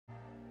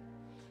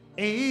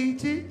èyí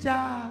jíjà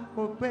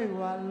kò gbé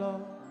wa lọ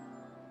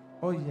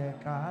ó yẹ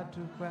ká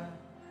dúpẹ́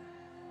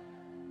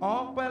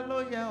ọpẹ́ ló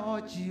yẹ ọ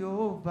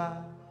Jehovah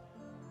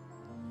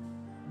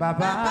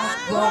bàbá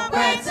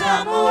ọpẹ́ tá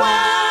mú wá.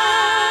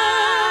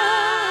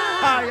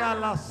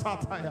 ayala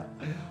sataya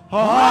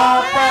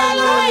ọpẹ́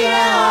ló yẹ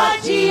ọ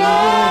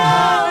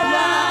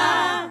Jehovah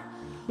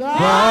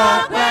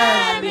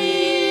ọpẹ́ mi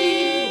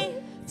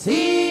tí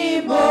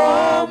mo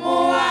mú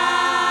wá.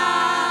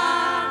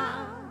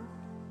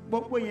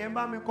 gbogbo yẹn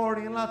bá mi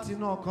kọrin láti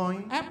inú ọkàn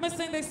yín. Help me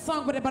sing this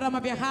song with the bottom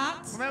of your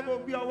heart. mẹ́bò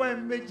bí ọwọ́ ẹ̀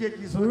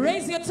méjèèjì sókè.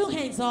 Raise your two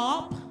hands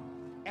up.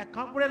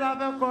 ẹ̀kan péré la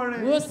fẹ́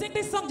kọrin. We'll sing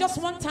this song just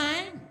one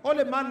time. ó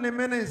lè má ní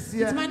mínì sí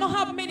ẹ. It might not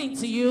have meaning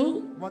to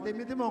you, but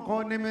èmi tí mo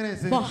kọ́ ní mínì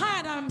sí. but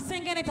how I'm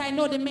singing it, I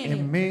know the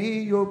meaning.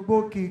 èmi yóò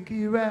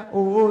gbókìkí rẹ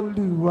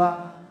Olúwa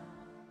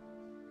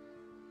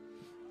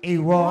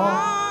ìwọ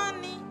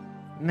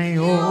ni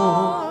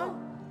ó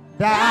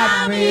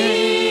dá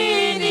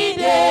mi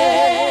nídè.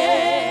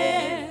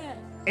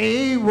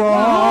 Ìwọ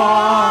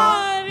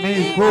ni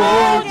kò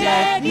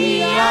jẹ́ kí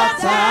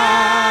ọ̀tá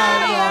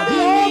yọ̀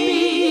mí.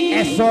 Ẹ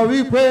sọ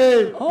wípé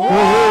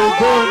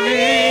ògo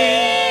ni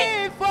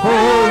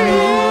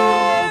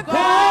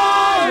orúkọ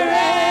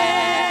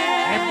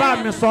rẹ̀. Ẹ bá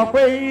mi sọ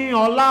pé yín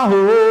ọlá o.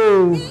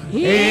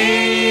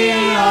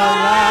 Yín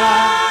ọlá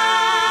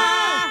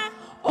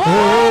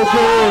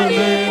ògo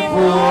ni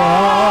fún ọ.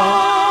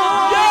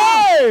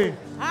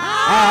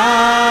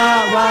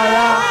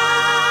 Àwàrà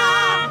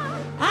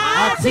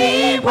àti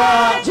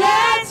ìbọ̀jẹ́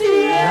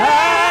tirẹ̀.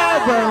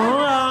 Ẹgbẹ̀rún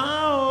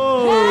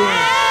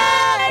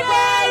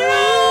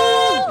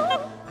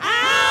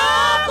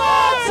àkókò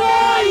tó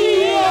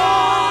yíyọ,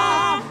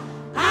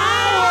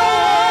 àwọn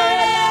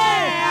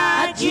ọ̀rẹ́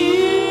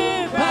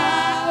àjùbà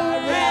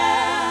rẹ̀.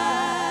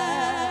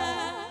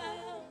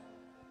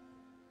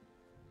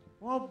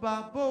 wọ́n bá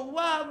bò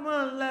wá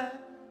mọ́lẹ̀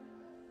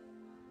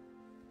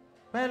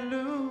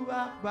pẹ̀lú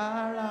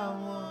agbára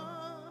wọn.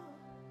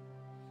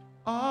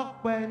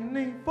 Ọpẹ́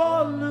ní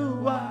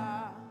f'Olúwa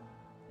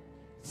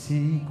tí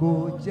kò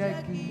jẹ́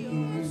kí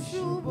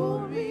èṣù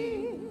borí.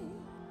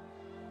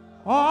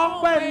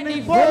 Ọpẹ́ ní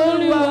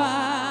f'Olúwa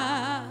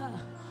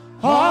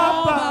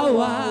ọba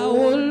wa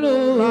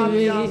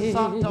olóore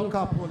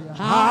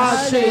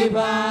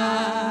àṣebà.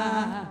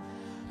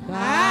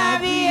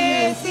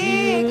 Kábíyèsí,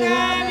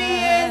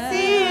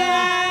 kábíyèsí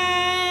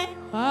rẹ̀,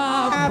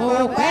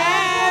 àpòpẹ́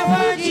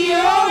fún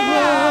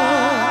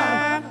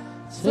Jehovah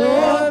tó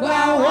gbà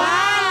wá.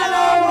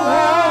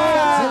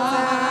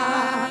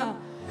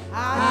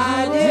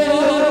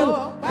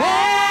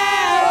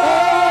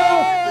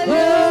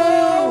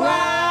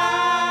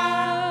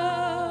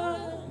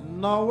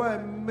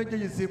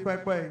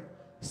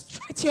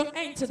 Stretch your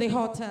hand to the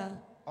altar.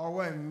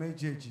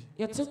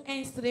 Your two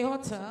hands to the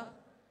altar.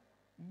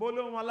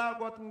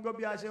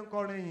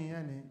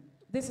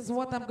 This is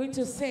what I'm going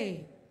to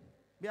say.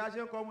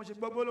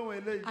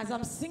 As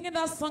I'm singing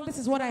that song, this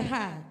is what I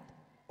heard.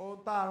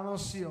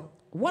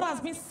 What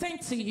has been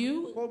sent to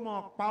you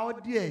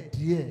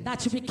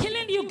that should be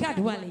killing you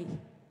gradually,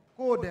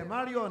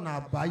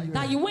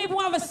 that you won't even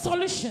have a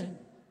solution.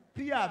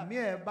 If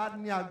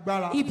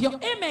your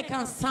amen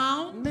can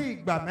sound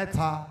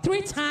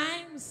 3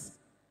 times,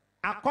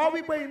 we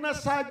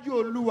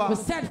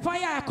set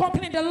fire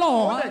accompanying the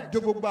Lord and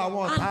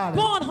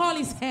burn all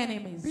his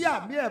enemies. If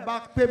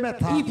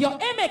your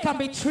amen can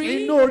be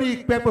 3,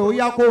 amen.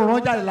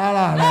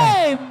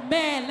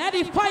 Let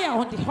the fire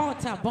on the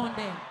altar burn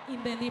them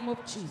in the name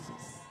of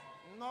Jesus.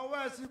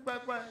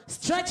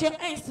 Stretch your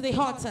hands to the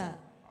altar.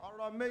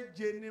 I'm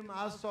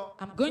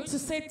going to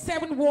say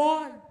 7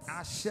 words,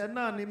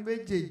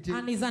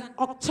 and it's an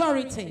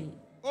authority.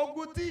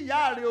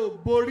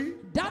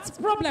 That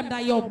problem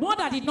that your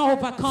mother did not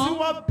overcome,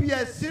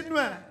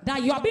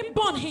 that you have been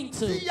born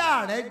into,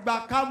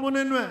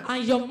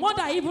 and your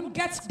mother even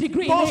gets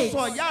degree in it,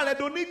 and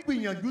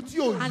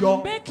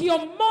make your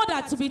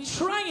mother to be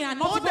trying and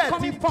not even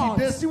coming forth,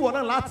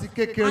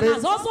 and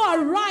has also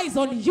arise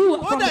on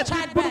you from the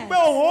childbirth,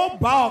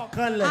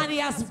 and he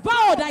has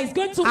vowed that he's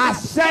going to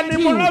accept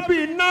you,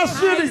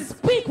 and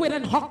speak with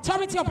an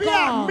authority of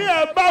God.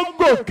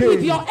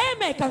 If your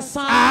amen can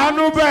sound,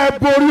 amen.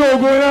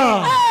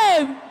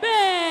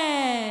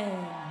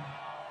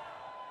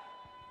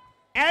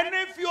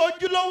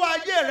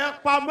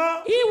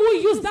 He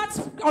will use that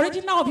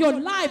original of your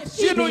life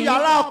into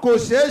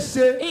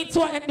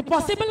the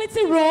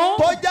possibility room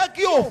that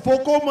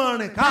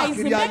is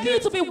making you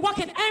to be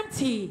walking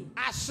empty.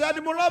 I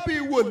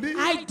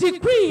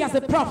decree as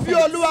a prophet,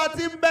 as the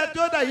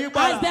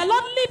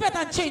Lord liveth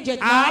and changeth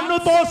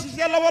not,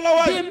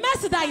 the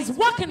mercy that is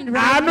working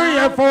right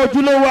now,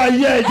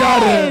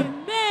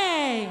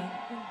 amen.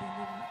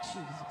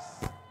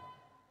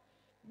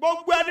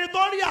 Anyone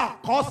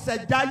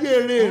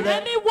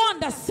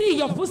that see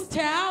your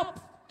footstep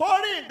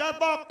Anyone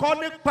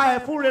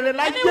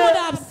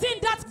that have seen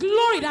that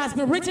glory that has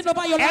been written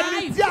over your life.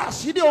 Anyone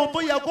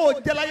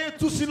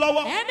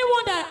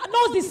that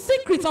knows the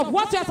secrets of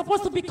what you are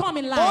supposed to become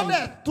in life.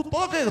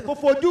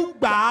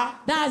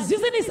 That is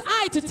using his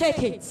eye to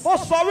take it.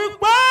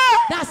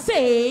 That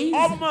says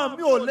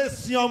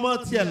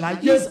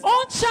his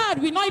own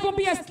child will not even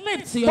be a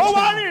slave to your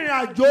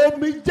child.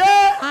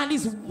 And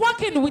is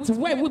working with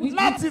pride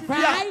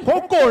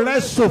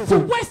to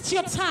waste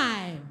your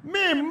time.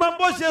 I don't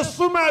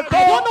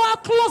know how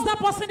close that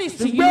person is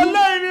to you,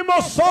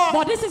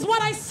 but this is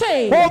what I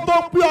say.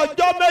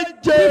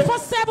 Before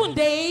 7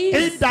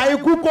 days, amen.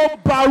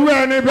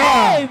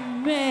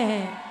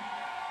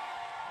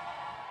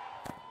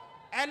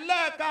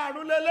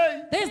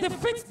 There's the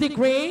 5th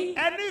degree.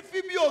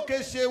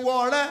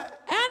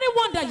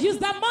 Anyone that used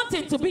that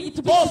mountain to be your,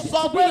 that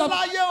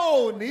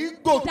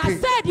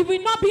said you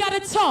will not be at the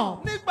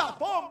top. That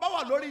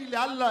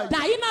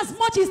in as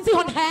much is still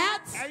on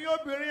earth, you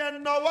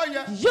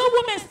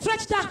women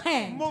stretch that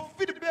hand.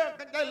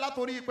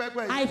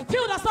 I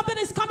feel that something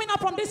is coming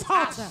up from this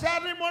altar.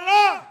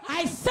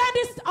 I said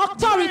this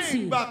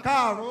authority in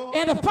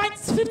the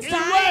 5th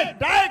time.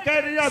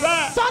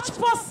 Such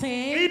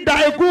person,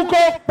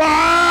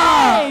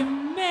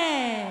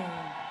 amen.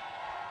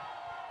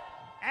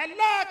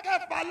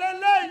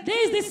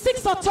 This is the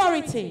 6th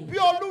authority. As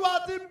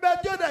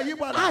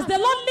the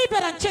Lord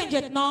liveth and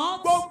changeth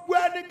not, anyone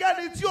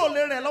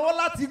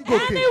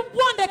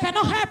that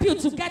cannot help you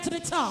to get to the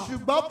top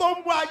and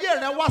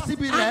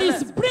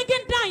is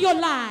bringing down your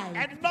life,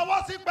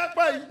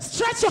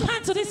 stretch your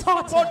hand to this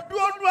altar. I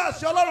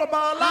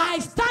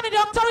stand in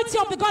the authority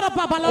of the God of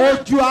Babylon.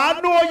 Let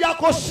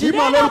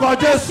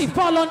mercy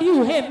fall on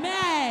you,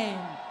 amen.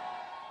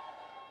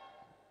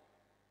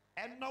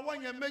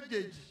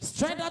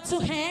 Straight out 2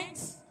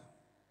 hands.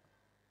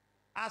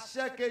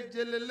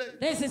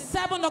 There's a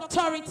 7th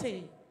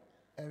authority.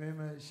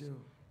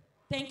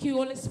 Thank you,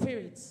 Holy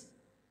Spirit.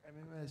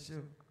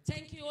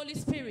 Thank you, Holy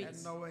Spirit.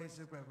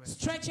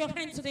 Stretch your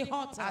hand to the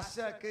altar.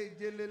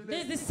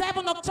 There's the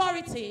 7th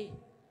authority.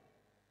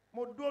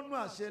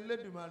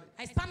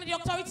 I stand in the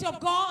authority of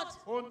God.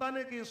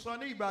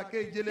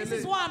 This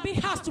is what I'm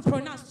being asked to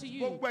pronounce to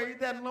you.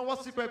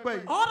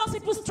 All those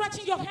people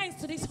stretching your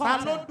hands to this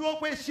altar.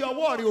 Who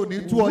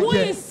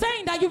is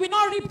saying that you will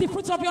not reap the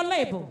fruits of your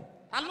labor?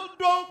 Who is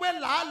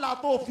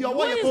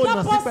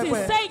that person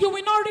saying you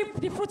will not reap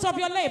the fruits of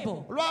your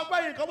labor?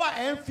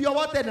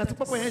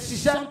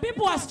 Some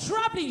people are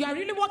struggling. You are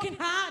really working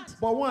hard,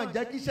 but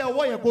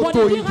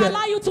they didn't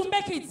allow you to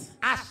make it. This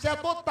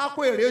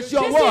is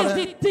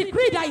the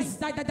decree that is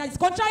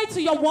contrary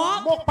to your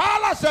work.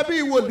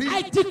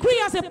 I decree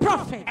as a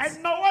prophet.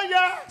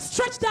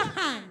 Stretch that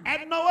hand.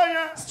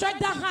 Stretch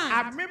that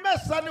hand.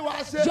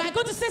 You are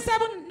going to say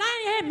 7, 9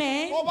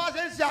 amen.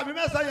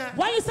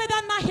 When you say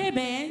that 9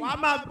 amen,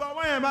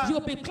 you'll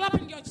be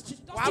clapping your hands.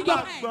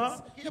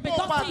 You'll be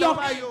dusting your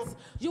hands.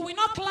 You will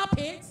not clap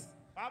it.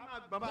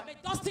 You'll be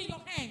dusting your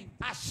hands.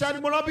 I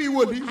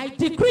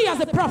decree as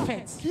a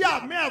prophet.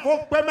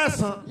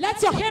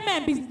 Let your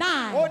amen be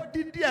 9.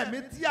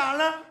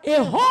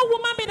 A whole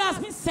woman being has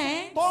been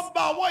sent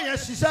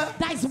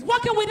that is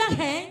working with her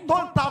hand,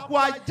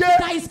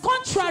 that is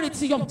contrary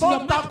to your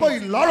market,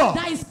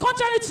 that is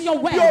contrary to your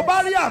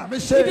wealth.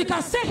 If you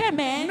can say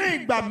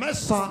amen 9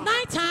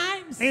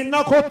 times,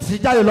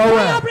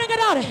 fire bring it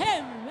out.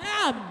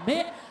 Amen.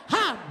 Amen. Amen.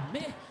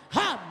 Amen.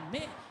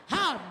 Amen.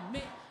 Amen.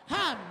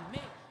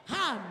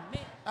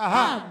 Amen. Amen.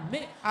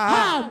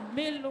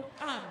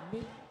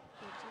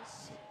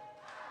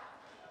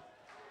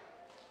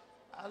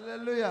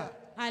 Hallelujah.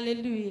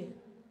 Hallelujah.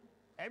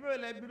 I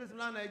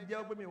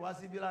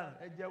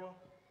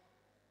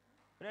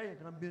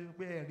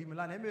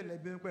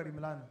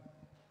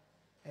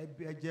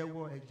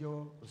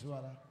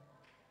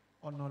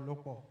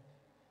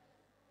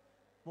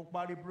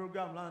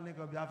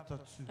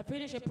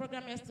finished a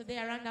program yesterday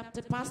around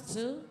after past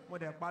 2.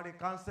 And I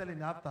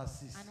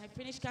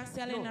finished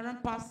counseling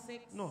around past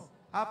 6. No,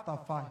 after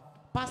 5.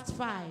 Past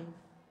 5.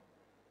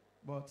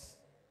 But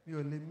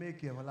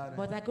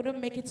I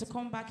couldn't make it to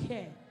come back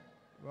here.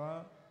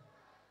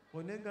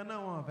 They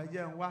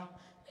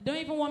don't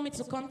even want me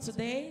to come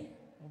today.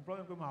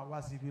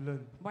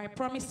 But I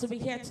promised to be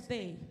here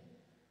today.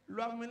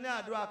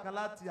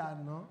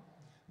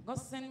 God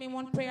sent me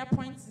one prayer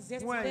point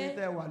yesterday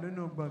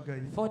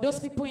for those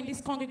people in this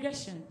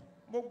congregation.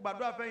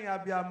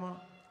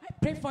 I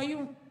pray for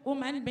you,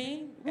 woman.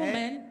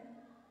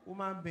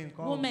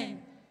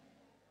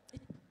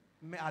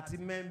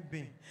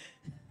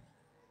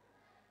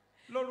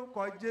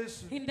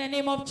 In the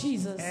name of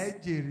Jesus.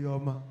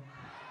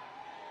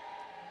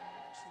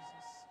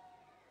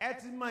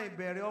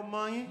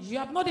 You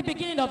have not the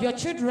beginning of your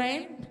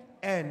children.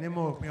 You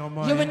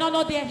will not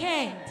know their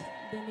hand.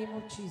 In the name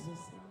of Jesus.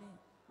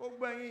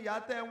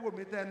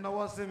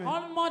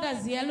 All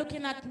mothers here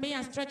looking at me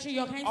and stretching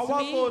your hands to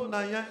me.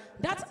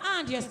 That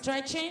hand you're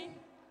stretching,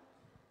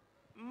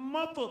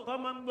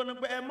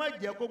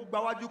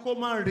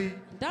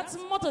 That's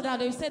motto that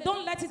they say,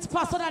 don't let it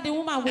pass so that the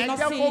woman will not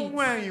see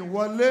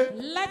it.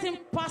 Let him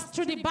pass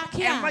through the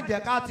backyard.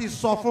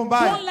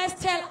 Don't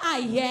let's tell her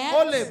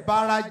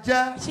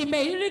yet. She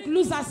may really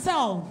lose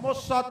herself.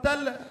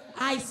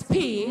 I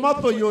speak. Amen.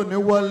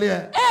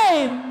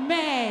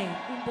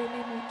 In the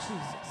name of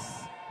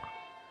Jesus.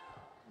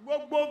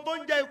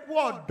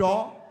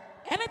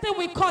 Anything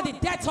we call the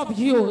death of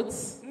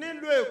youth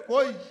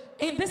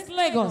in this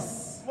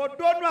Lagos,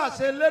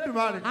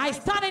 I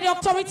stand in the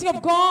authority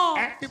of God.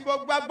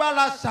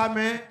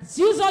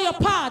 Use all your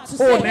power to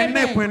say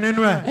amen.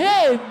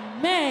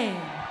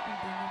 Amen.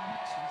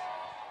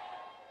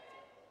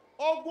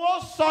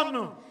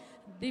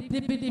 The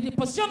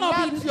position of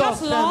him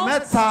just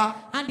lost,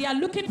 and they are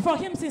looking for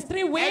him since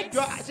 3 weeks.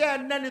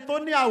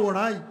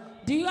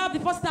 Do you have the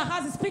person that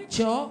has his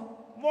picture?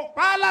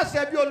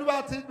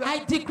 I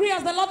decree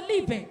as the Lord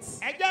liveth.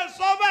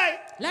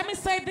 Let me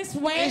say it this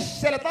way. An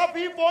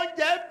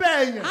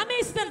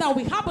incident that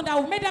will happen that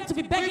will make them to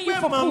be begging you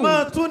for food.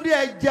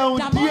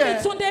 That Mommy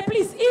Tunde,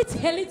 please eat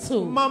a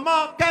little. Mommy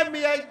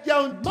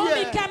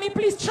Kemi,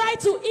 please try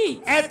to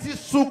eat.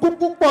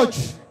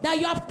 That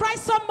you have cried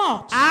so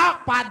much.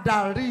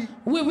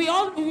 We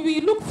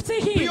look to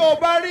him.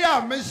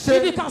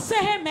 If you can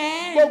say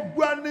amen.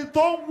 Anyone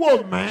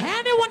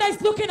that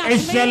is looking at me,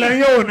 just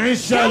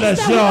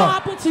will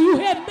happen to you.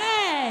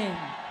 Amen.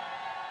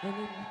 In the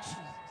name of Jesus.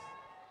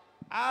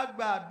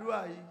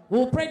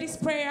 We'll pray this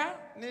prayer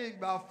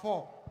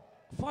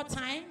 4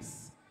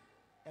 times.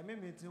 I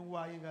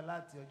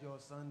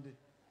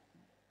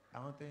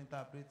want to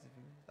interpret it.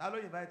 I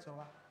don't invite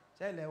someone.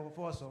 Say level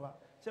 4 someone.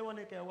 Say one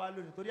day wa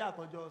lónìí torí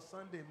àtọjọ́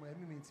Sunday mo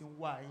ẹ̀mí mi ti ń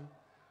wá yín.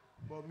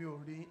 But mi ò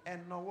rí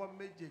ẹnáwó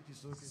méjèèjì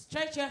sókè.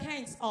 Stretch your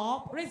hands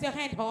up. Raise your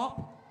hand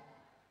up.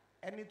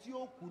 Ẹni tí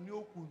ó kú ni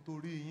ó kú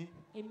nítorí yín.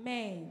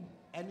 Amen.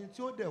 Ẹni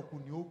tí ó dẹ̀ kú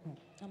ni ó kú.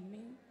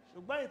 Amen.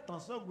 Ṣùgbọ́n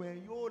ìtànsọ́gbọ̀n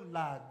ẹ yóò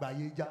la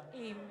àgbáyé já.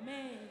 Amen. In the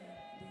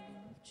name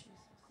of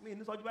Jesus. Mi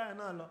ní sọ́jú báyìí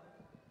náà lọ.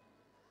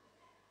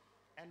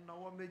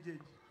 Ẹnáwó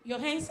méjèèjì. Your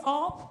hands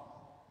up.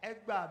 Ẹ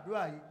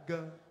gbàdúrà yìí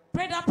gan.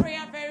 Pray that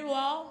prayer very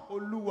well.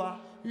 Olúwa.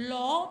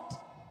 Lord.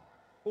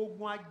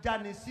 Ogun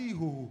ajani sí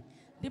ìhòhò.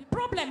 The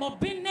problem of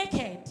being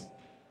naked.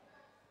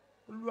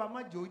 Olúwa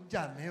má jẹ́ ó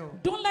jà mí o.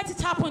 Don't let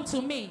it happen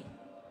to me.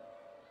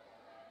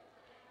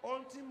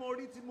 Ohun tí mo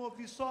rí tí mo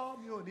fi sọ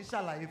mi ò ní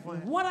ṣàlàyé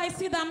fún ẹ. What I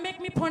see that make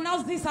me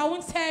pronounce this, I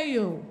won't tell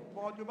you.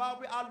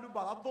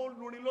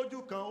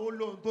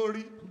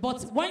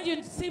 But when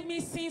you see me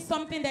seeing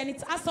something, then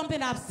it's as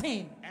something I've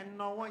seen.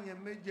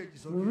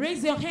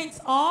 Raise your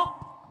hands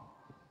up.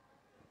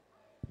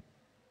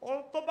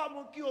 What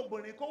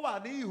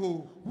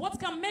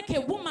can make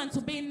a woman to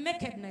be in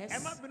nakedness?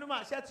 Have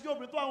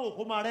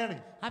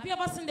you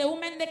ever seen the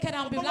woman naked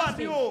and be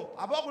laughing?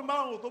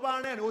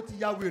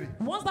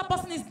 Once that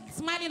person is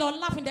smiling or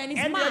laughing, then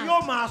he's mad.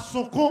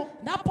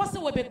 That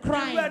person will be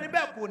crying. There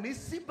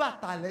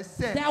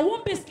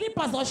won't be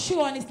slippers or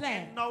shoe on his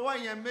leg.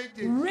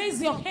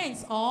 Raise your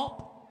hands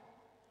up.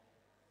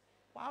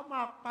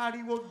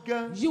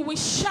 You will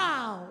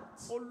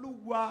shout,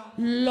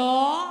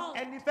 Lord.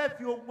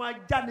 Anyone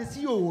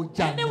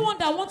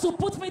that wants to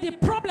put me the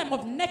problem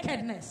of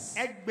nakedness,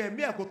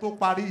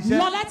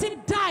 Lord, let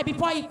him die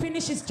before he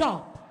finishes his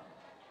job.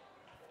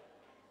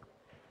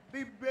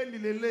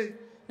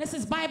 This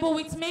is Bible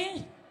with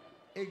me.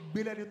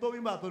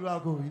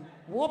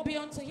 Woe be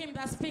unto him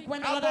that speak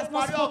when the Lord has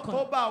not spoken.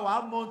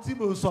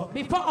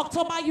 Before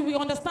October, you will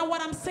understand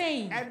what I'm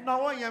saying.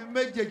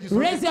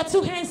 Raise your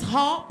 2 hands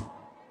up.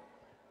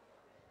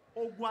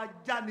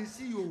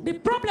 The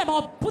problem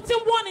of putting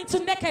one into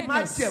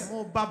nakedness.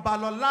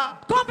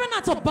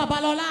 Covenant of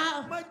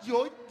Babalola.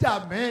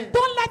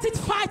 Don't let it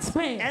fight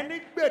me.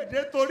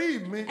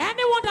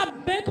 Anyone that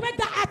make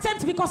that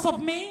attempt because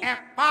of me,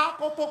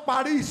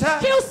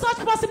 kill such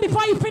person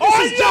before you finish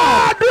his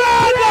job. In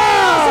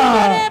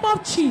the name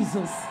of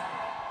Jesus.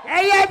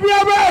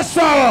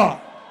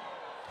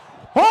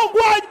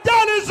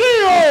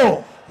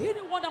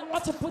 Anyone that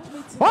wants to put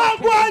me to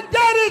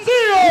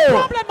the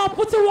problem of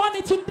putting one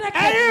into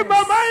nakedness. This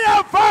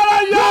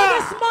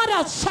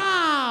mother's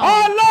child.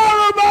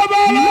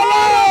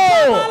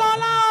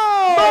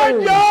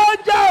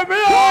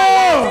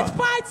 Don't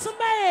fight to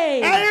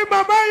me.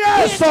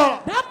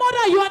 That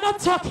mother, you are not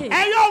talking.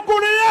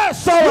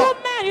 You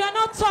men, you are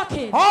not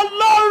talking.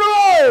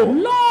 Lord.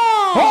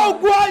 All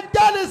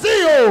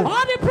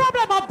the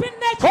problem of being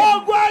naked.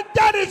 All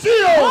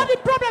the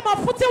problem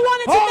of putting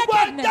one into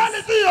nakedness.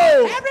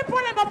 Every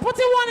problem of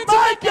putting one into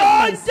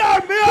nakedness.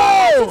 Don't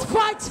let it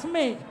fight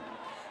me.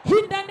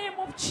 In the name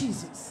of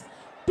Jesus.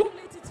 Don't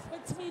let it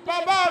fight me. In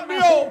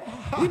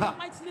the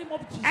mighty name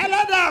of Jesus.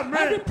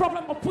 Every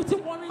problem of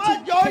putting one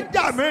into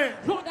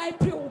nakedness. Lord, I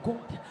pray, oh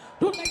God.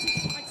 Don't let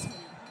it fight me.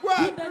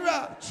 In the name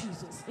of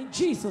Jesus. In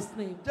Jesus'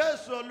 name.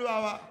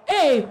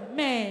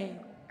 Amen.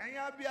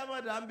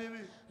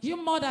 You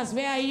mothers,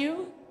 where are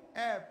you?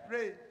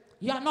 Pray.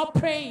 You are not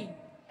praying.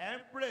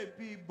 Pray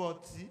be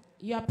body.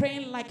 You are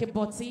praying like a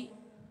body.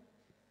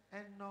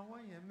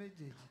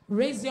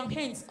 Raise your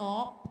hands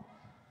up.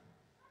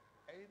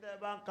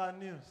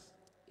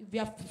 If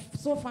you are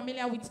so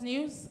familiar with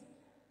news,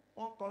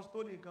 a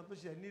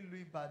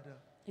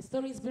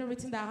story has been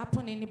written that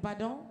happened in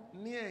Ibadan,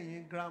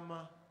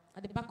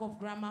 at the back of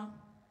grammar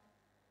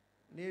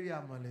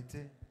area,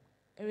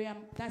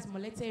 that's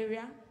Molete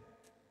area.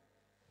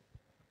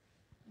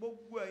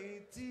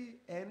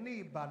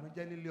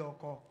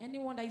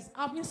 Anyone that is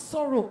having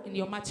sorrow in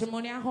your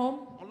matrimonial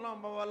home,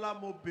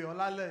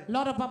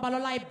 Lord of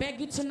Babalola, I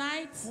beg you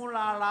tonight,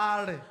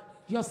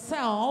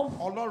 yourself,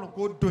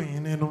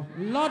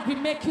 Lord will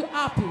make you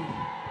happy.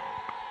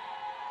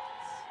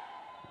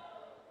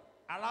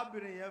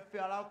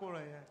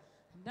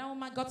 That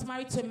woman got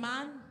married to a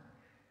man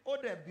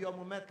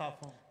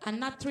and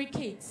not 3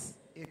 kids.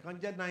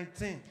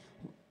 19.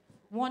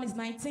 One is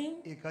 19.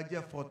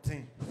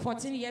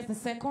 14 years the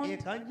second.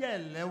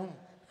 11.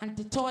 And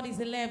the third is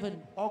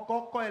 11.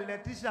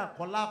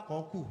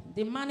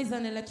 The man is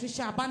an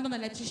electrician, abandoned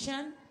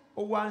electrician.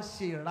 And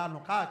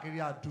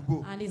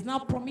is now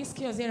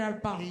promiscuous here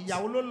about. And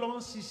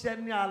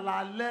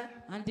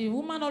the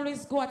woman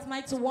always go at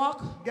night to work.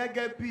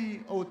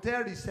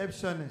 Hotel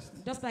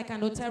receptionist. Just like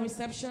an hotel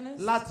receptionist.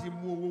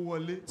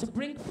 To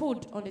bring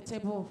food on the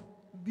table.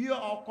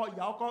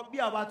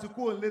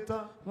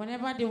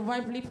 Whenever the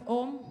wife leaves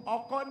home,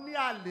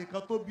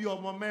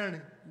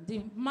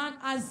 the man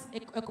has a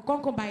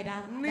concubine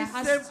that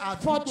has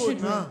 4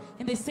 children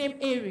in the same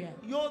area.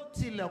 He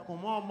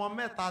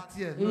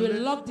will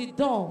lock the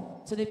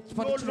door for the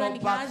children he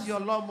has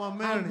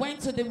and went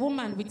to the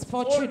woman with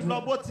 4 children.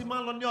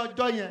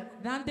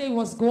 That day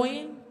was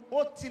going. He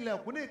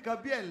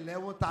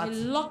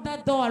locked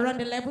that door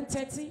around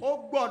 11:30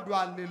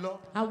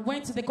 and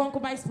went to the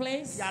concubine's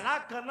place.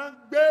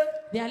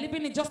 They are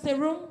living in just a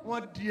room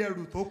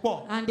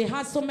and they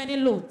had so many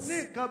loads.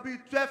 Around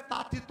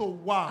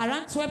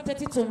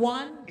 12:30 to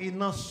 1,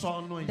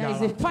 there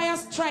is a fire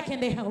strike in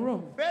the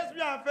room.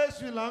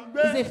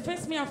 It's a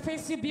face me and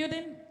face you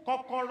building.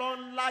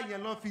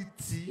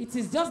 It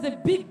is just the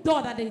big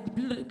door that they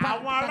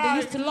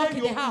used to lock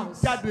in the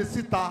house.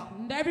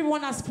 And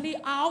everyone has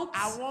fled out.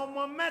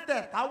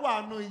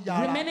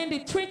 Remaining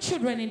the 3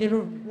 children in the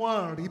room.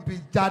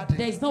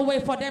 There is no way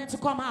for them to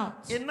come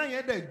out. And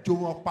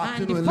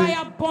the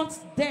fire burnt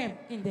them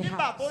in the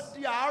house.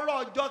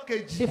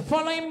 The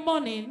following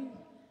morning,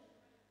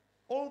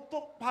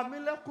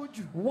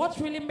 what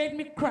really made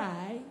me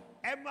cry,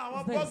 you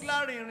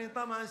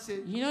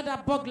know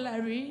that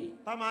burglary?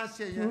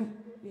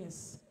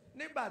 Yes.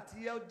 In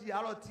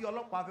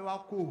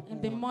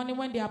the morning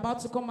when they are about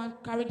to come and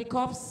carry the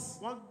corpse,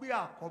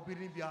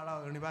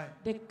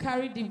 they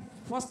carry the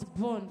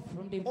firstborn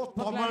from the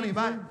burglary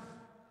room.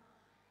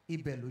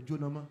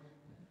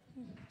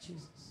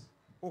 Jesus.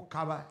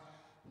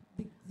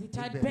 The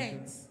child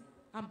bends.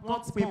 And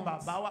both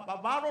bonds.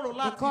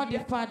 They called the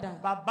father.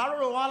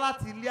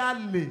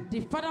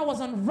 The father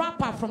was on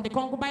rapper from the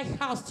concubine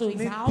house to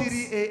his house.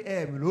 3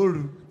 a.m.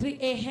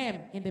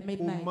 in the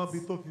midnight.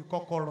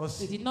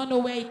 He did not know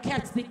where he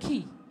kept the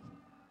key.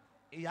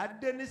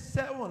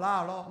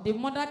 The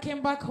mother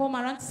came back home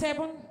around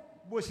 7.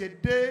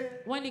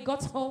 When he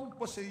got home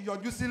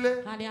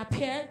and he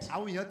appeared,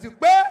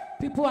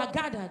 people are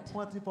gathered.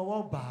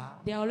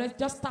 They are always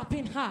just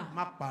tapping her.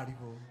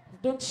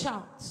 Don't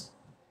shout.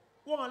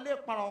 They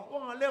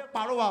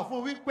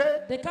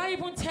can't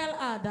even tell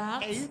her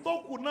that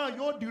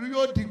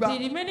the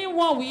remaining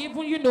one we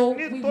even,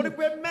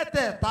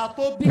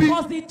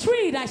 because the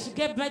tree that she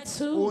gave birth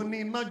to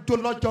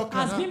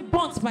has been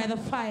burnt by the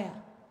fire.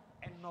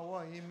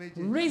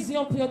 Raise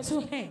up your 2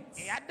 hands.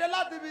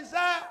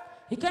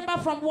 He came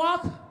back from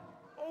work.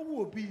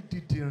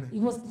 He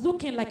was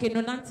looking like a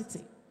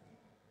non-entity.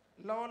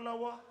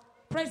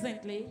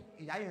 Presently,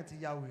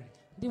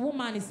 the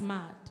woman is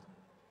mad.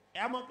 Do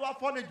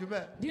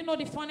you know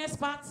the funniest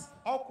part?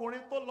 The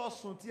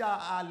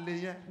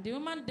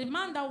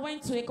man that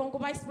went to a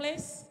concubine's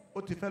place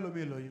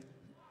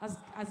has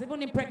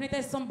even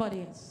impregnated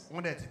somebody else.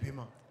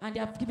 And they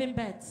have given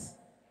birth.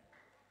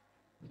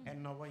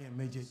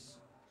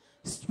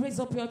 Raise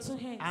up your 2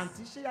 hands.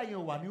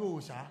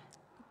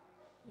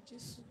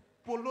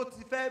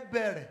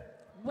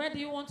 Where do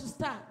you want to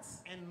start?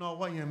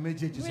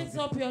 Raise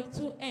up your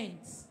 2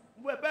 hands.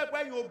 I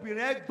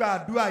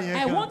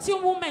want you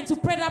women to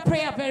pray that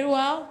prayer very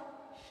well.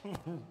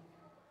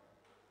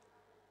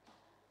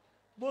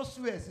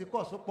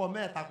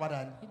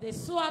 If they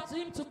sue out to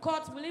him to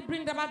court, will he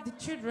bring them back the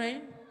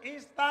children?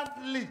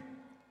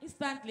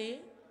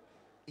 Instantly.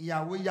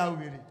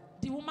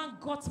 The woman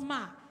got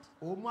mad.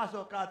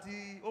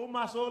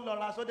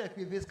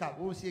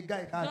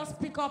 Just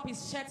pick up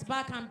his shirt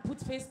back and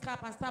put face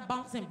cap and start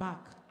bouncing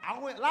back.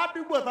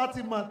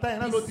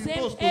 The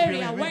same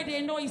area where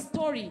they know his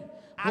story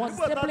was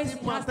the place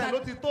he has that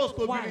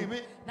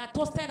wife that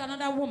toasted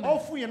another woman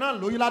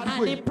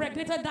and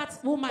impregnated that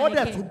woman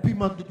again and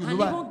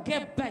even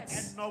gave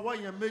birth.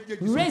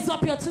 Raise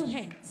up your 2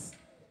 hands.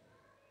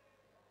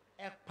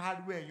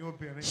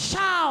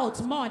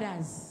 Shout,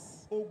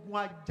 mothers.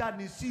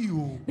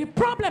 The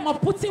problem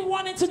of putting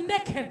one into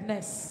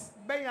nakedness.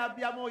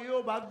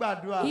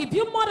 If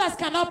you mothers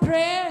cannot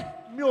pray,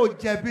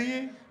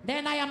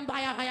 then I am the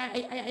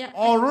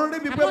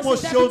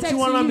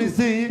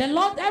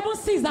Lord heaven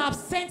sees that I have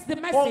sent the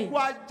message.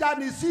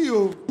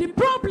 The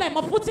problem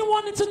of putting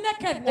one into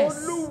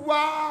nakedness.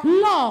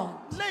 Lord,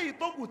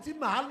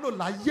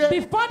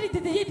 before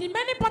the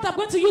many parts I'm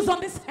going to use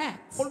on this earth,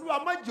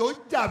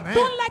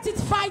 don't let it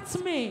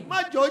fight me.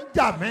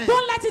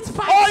 Don't let it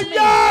fight me.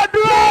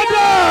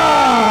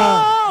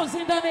 Yes,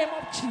 in the name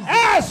of Jesus.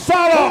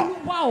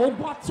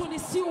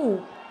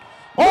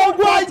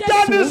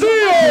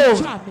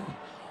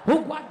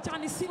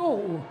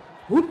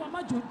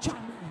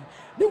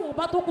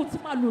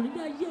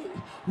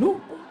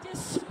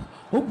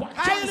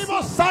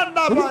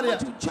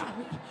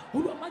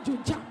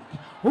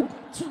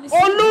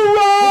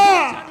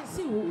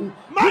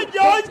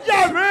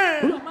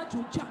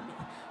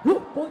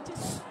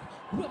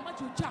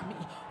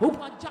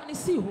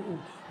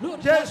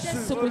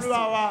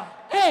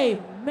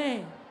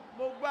 Amen.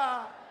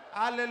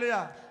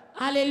 Hallelujah.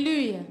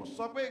 Hallelujah.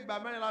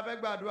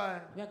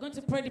 We are going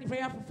to pray the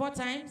prayer for 4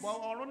 times.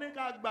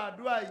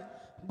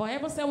 But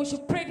heaven said we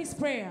should pray this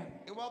prayer.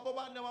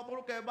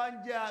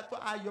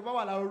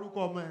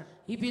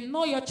 If you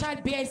know your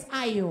child bears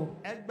Ayo,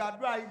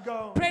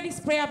 pray this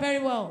prayer very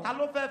well.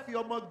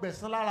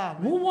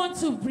 Who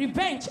wants to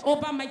revenge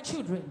over my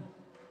children?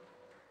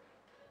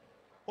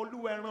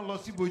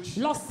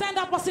 Lord, send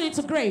that person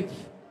into grave.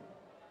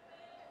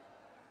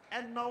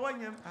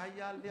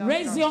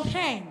 Raise your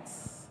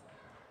hands.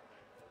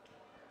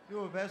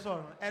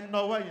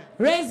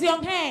 Raise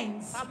your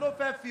hands.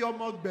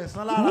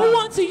 Who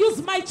wants to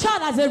use my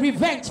child as a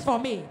revenge for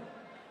me?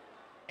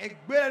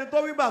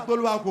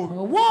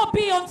 Woe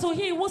be unto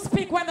him who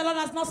speak when the Lord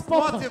has not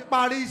spoken.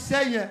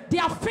 They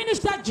have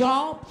finished that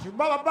job.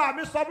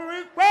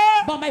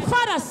 But my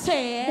father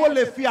said,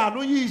 I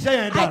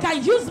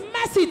can use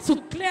mercy to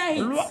clear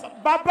it.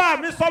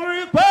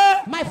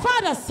 My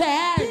father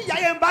said, if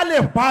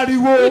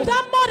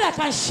that mother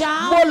can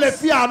shout, I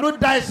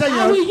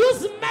will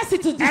use mercy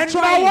to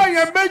destroy it.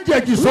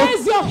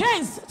 Raise your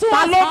hands to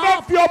us.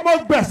 Who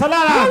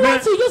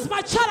wants to use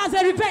my child as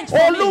a revenge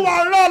for me?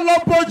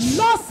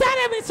 Lord, send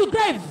him into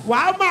grave.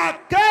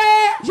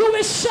 You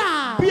will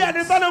shout. Like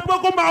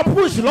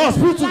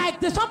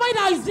somebody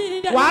that is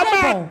in the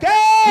labor.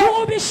 You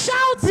will be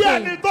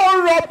shouting.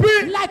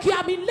 Like you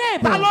have been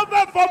labor.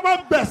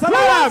 Who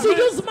wants to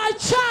use my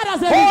child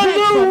as a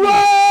revenge for me?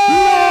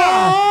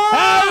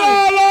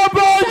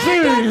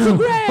 Send him to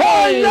grave.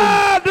 In the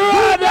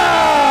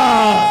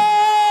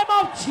name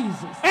of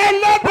Jesus.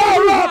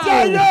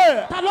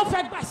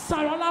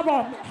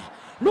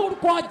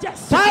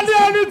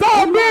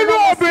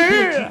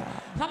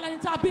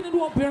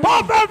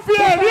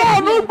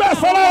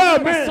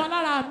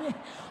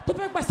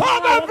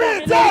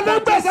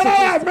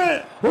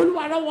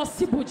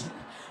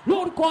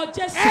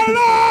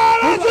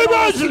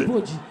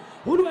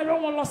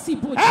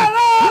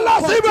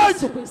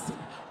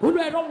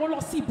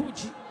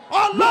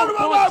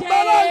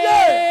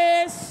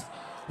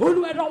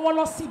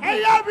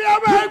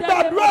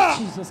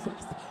 Jesus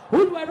Christ.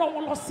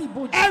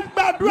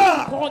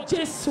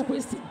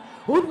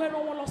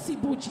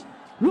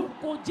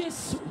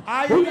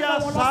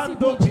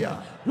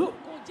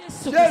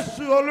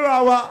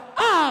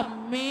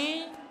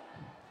 Amen.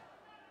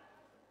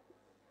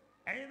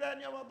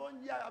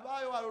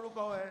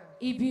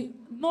 If you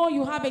know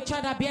you have a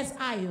child that bears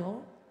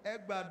Ayo,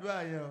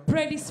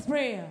 pray this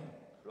prayer.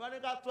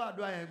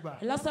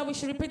 Last time we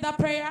should repeat that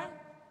prayer.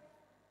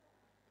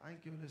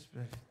 Thank you, Holy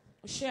Spirit.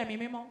 Share me,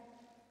 Memo.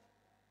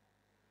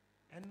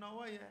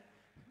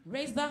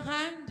 Raise the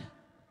hand.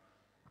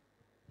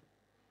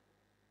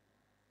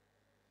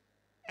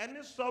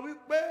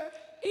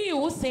 He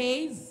who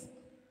says,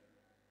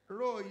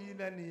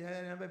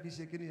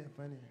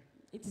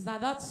 it is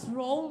at that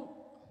role.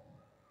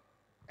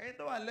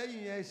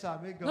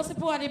 Those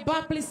people at the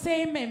back, please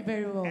say amen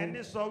very well.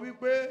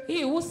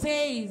 He who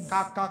says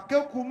that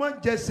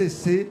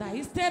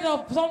instead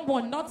of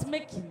someone not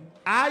making,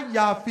 we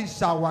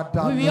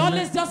will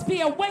always just be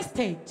a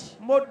wastage.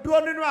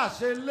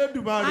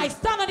 I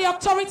stand on the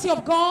authority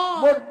of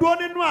God. I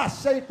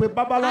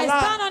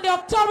stand on the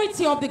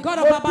authority of the God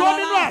of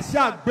Babylon.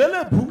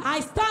 I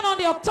stand on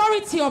the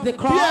authority of the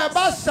cross.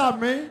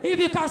 If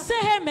you can say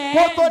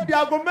amen, before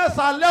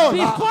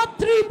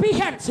 3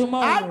 p.m.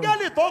 tomorrow, the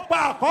angel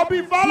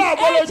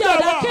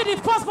that killed the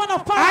firstborn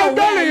of Pharaoh,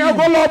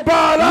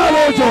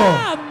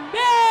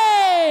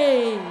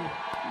 amen.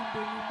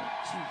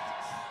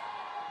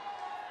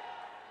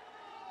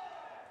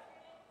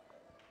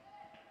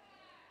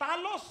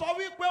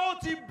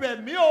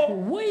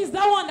 Who is the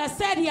one that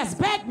said he has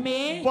begged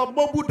me? But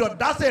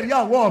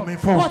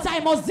I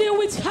must deal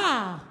with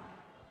her.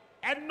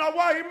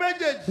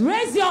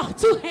 Raise your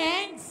 2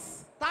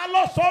 hands.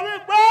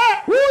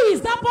 Who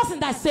is that person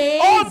that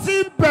says,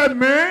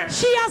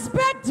 she has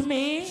begged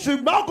me,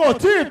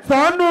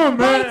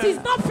 but it is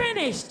not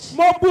finished.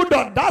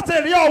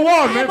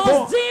 I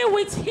must deal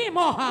with him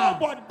or her. I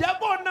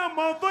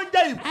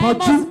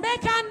must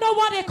make her know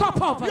what they call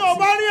poverty.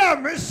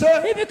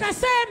 If you can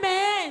say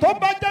amen. If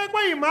the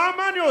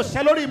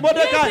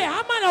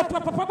Haman of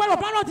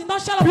Prophet did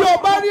not shut up.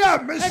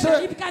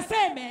 If you can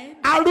say amen.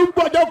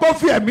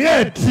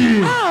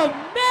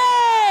 Amen.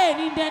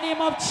 In the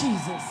name of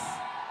Jesus.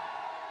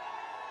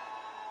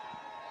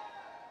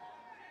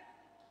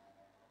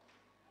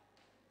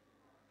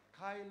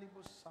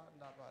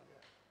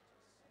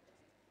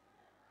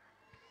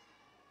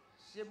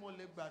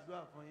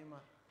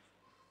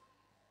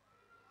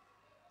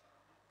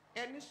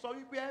 Ẹni sọ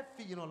wípé ẹ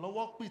fi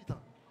ìrànlọ́wọ́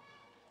pìtàn.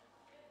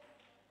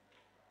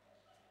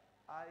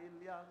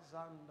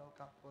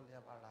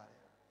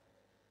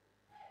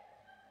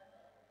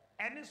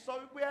 Ẹni sọ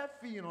wípé ẹ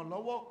fi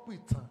ìrànlọ́wọ́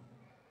pìtàn.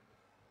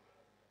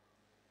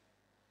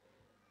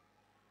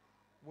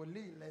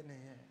 Wòlíì lẹ́nu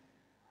yẹn.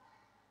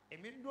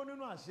 Èmi ń dúró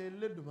nínú àṣẹ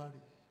Elédùmarè.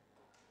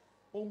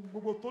 Ohun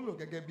gbogbo tó lò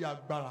gẹ́gẹ́ bí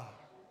agbára.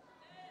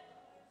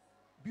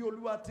 Bí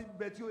Olúwa ti ń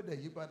bẹ tí ó dẹ̀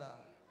yí padà.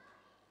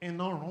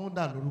 Iná run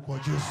dà lórúkọ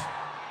Jésù.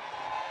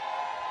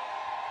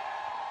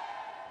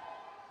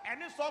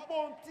 Ẹni sọ pé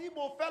ohun tí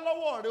mo fẹ́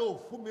lọ́wọ́ rẹ ò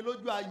fún mi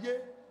lójú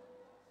ayé.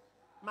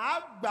 Màá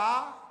gbà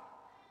á.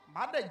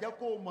 Màá dẹ̀ jẹ́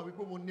kó o mọ̀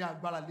wípé mo ní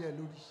agbára lé ẹ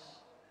lórí.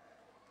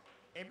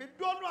 Èmi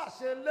dúró nínú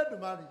àṣẹ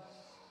Elédùmarè.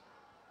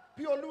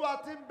 Bí Olúwa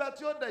ti ń bẹ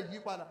tí ó dẹ̀ yí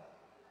padà.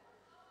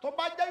 Tó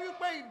bá jẹ́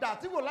wípé idà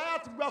tí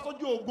Gòláyátì gbé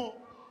sójú ogun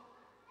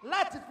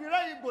láti fi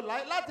rẹ́yìn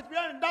Gòláyátì, láti fi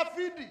rẹ́yìn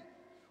Dáfídì,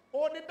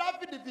 ó ní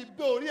Dáfídì fi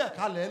gbé orí ẹ̀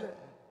kalẹ̀ lẹ̀.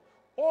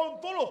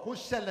 Ohun tó rò kó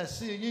ṣẹlẹ̀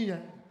sí yín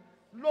yẹn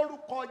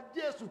lórúkọ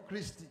Jésù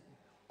Kristi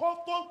kó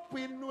tó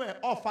pinnu ẹ̀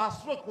ọfà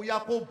stroke ya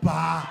kó bà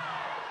á.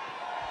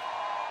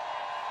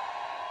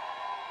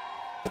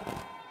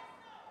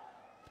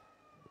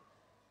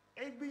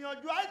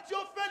 Ìgbìyànjú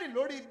Áítófẹ́lì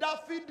lórí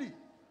Dáfídì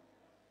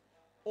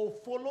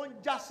òfo ló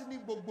ń já sí ní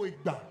gbogbo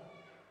ìgbà.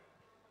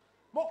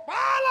 Mo pa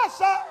á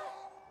láṣẹ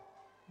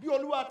bí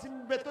Olúwa ti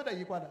ń bẹ tó dẹ̀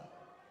yí padà.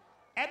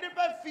 Ẹni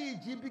fẹ́ fi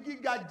ìjì ibi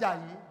gíga jà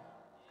yín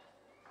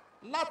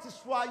láti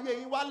sọ ayé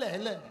yín wá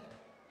lẹ̀ẹ́lẹ̀.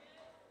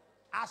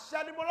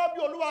 Àṣẹ ni mo rán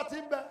bí Olúwa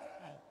ti ń bẹ.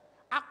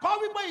 Àkọ́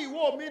wípé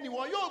ìwo mi ni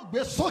wọ́n yóò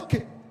gbé sókè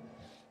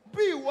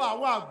bí ìwo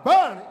àwọn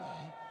àgbọ̀nrín.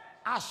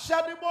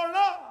 Àṣẹ ni mo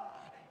rán.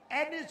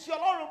 Ẹni tí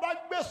Ọlọ́run bá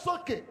gbé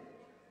sókè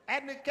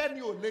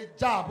ẹnikẹ́ni ò lè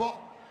jábọ́.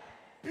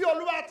 Bí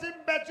Olúwa ti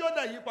ń bẹ tí ó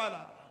dẹ̀ yí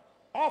padà.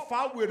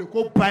 Ọfà wèrè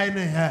kó bá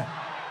ẹni yẹn.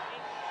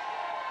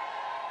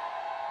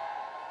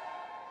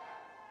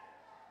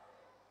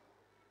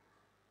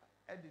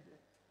 Ẹ dìde,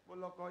 mo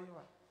lọ́kọ yín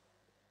wá.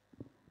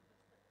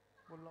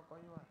 Mo lọ́kọ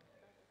yín wá.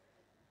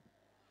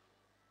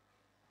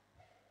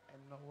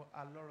 Ẹ̀nàwó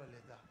alọ́rọ̀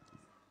lẹ́dà.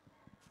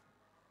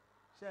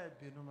 Ṣé ẹ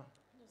bínú mà?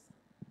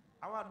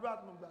 Àwọn àdúrà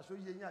tó ń gbà só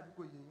yé yín àbí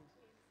kò yé yín?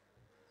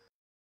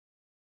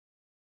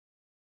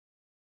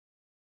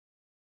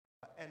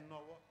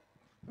 Ẹ̀nàwó.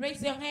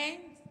 Raise your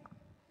hands.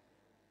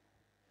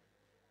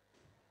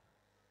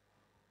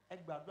 Ẹ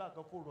gbàdúrà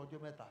kan fún ọjọ́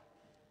mẹ́ta.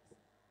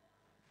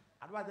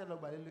 Àdúrà tẹ́ lọ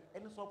gbà lélẹ̀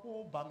ẹni sọ pé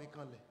ó bá mi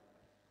kanlẹ̀.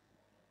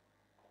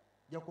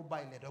 Jẹ́ kó bá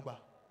ilẹ̀ dọ́gba.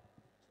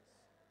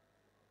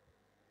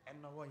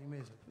 Ẹ̀nàwó yín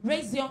mẹ́sàn.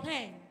 Raise your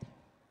hand.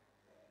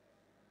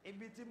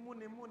 Ibi tí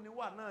múni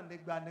wà náà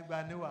nígbà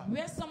níwà.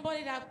 Where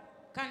somebody that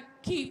can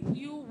keep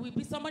you will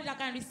be somebody that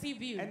can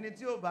receive you. Ẹni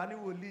tí ò bá ní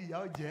wòlíì ìyà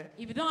ó jẹ́.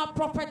 If you don't have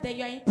prophet, then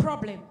you are in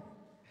problem.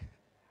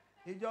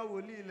 Ìjọ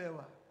wòlíì ilẹ̀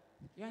wa.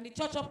 You are in the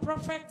church of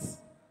prophets.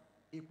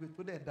 Ìpè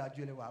tó dẹ̀ dájú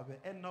ilẹ̀ wa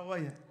bẹ́ẹ̀. Ẹ̀nàwó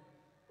yẹn.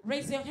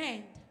 Raise your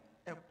hand.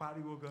 Ẹ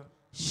pariwo gan.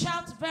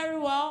 Shout very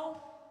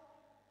well.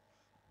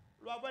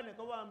 Lọ́gbẹ́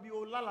nìkan wà ń bí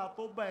o lálàá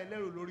tó bá ẹ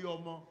lẹ́rù lórí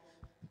ọmọ.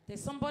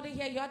 There's somebody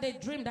here, you had a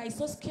dream that is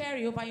so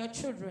scary over your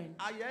children.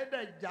 And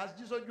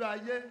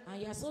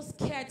you are so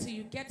scared till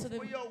you get to the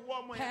head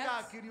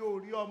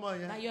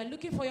that you are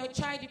looking for your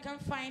child, you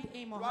can't find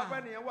him or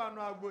her.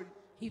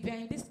 If you are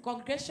in this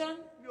congregation,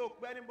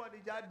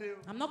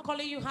 I'm not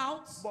calling you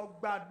out,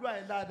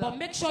 but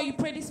make sure you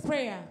pray this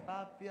prayer.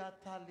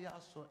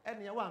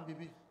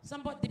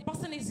 Somebody, the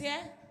person is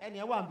here.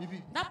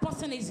 That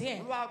person is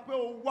here.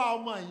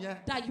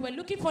 That you are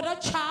looking for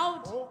that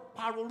child.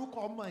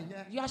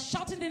 You are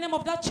shouting the name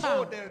of that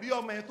child.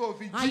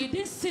 And you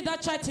didn't see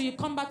that child till you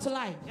come back to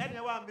life.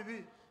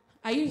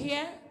 Are you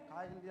here?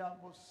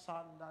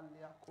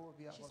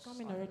 She's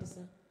coming already,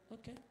 sir.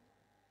 Okay.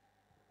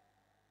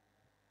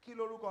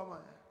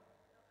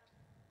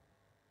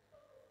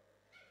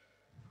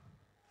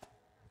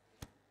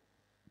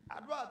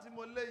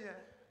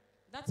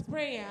 That's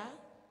prayer.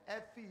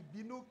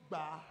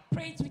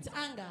 Pray it with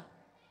anger.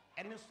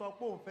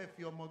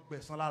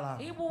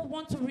 He will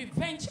want to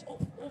revenge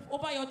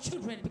over your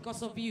children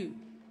because of you.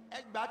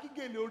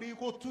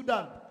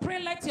 Pray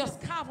like your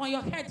scarf on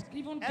your head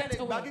even get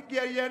away.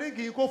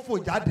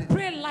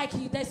 Pray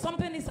like there's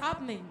something is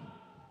happening.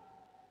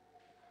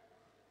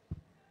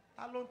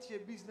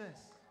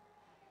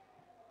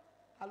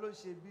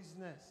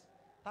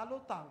 Ta ló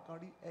ta nǹkan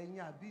rí ẹ̀yin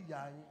àbí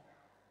ìyá yín?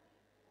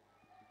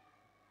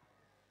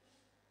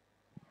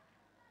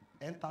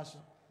 Ẹ̀ ń taṣọ.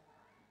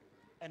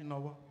 Ẹ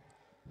nọwọ́.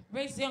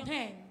 Raise your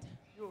hand.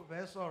 Yóò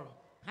fẹ́ sọ̀rọ̀.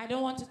 I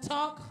don't want to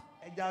talk.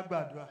 Ẹ já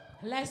gbàdúrà.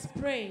 Let's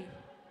pray.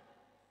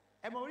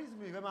 Ẹ mọ orísun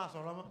mi ìfẹ́ máa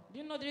sọ̀rọ̀ mọ́. Do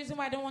you know the reason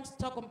why I don't want to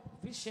talk on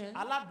vision?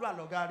 Aládùúrà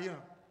lọ̀gá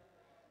ríran.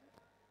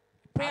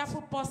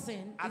 Prayerful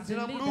person is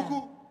the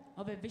leader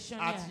of a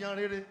visionary. Àtìyàn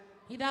rere.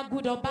 Either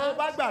good or Tó bá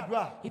bad.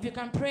 gbàdúrà. If you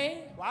can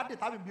pray, Wàá dé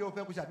tábìlì bí o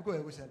fẹ́ kó ṣe àbíkó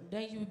ẹ̀ kó ṣẹlẹ̀.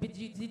 then you will be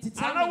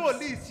Àná wòlíì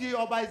determined. sí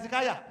ọba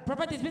Ìsíkáyà.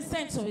 Prophet is being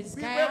sent to Wípé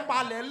Hezekiah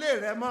palẹ̀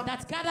lé rẹ mọ́.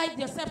 that gather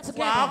yourself Wàá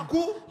together.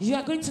 kú. You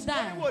are going to Ní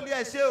die. wòlíì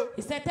ẹ ṣé o.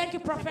 He said, thank you,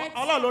 prophet.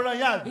 Ọlọ́run ló rán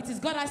yá. It is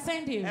God I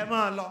send you. Ẹ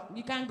máa lọ.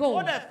 You can Ó go.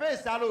 dẹ̀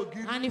fèsì ara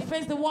ògiri. And he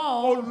faced the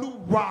wall.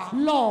 Olúwa.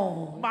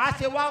 Lord, Màá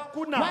ṣe wá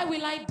kú náà. why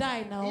will I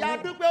die now?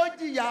 Ìyá Dúpẹ́ ó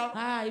jìyà.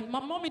 Ah, my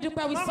mommy Dupe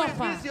will Mọ́mí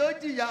suffer. Bísí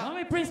ó jìyà.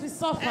 Mommy Prince will Ẹ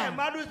suffer.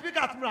 máa dún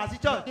spíkà tí mo rà sí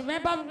church.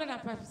 Remember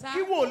when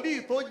Kí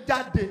wòlíì tó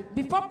jáde.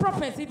 before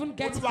prophets even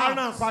get Olúwa rán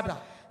out, padà.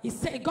 he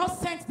said, God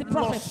sent the Lọ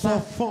prophet sọ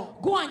back.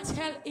 fún. Go and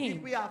tell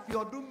him Ìpè àfi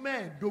ọdún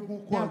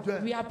mẹ́ẹ̀ẹ́dógún kún that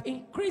ọjọ́ we ẹ̀. have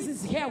increased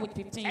his hair with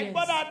 15 Ẹ years.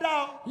 gbọ́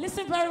dáadáa o.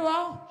 Listen very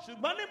well.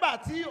 Ṣùgbọ́n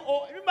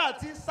nígbà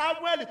tí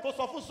Samuel tó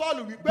sọ fún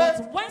Sọ́ọ̀lù wípé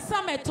But when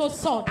Samuel told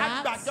Saul a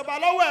that, gbàjọba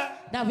lọ́wọ́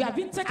ẹ̀. that we have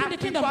been taking the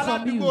Àti kingdom fún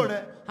from you, aládùúgbò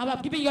rẹ̀. and we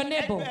have given your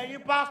neighbor.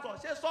 Ẹ̀yin pásítọ̀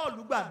ṣé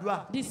Sọ́ọ̀lù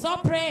gbàdúrà? The Saul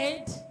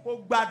prayed.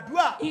 Kò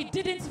gbàdúrà. He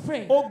didn't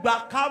pray. Ó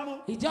gbà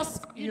kámú. He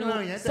just,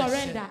 Ìran yẹn dẹ̀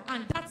surrender,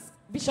 and that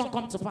vision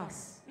come to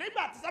pass.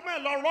 Nígbà tí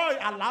Samuel lọ rọ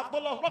àlá tó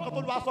lọ lọ́kàn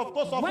tó lọ sọ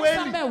tó sọ fún When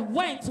Élì. Samuel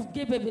went to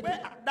give a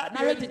Daddy,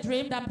 narrate the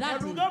dream, that Ẹ̀rù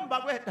daddy, gan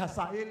bá pé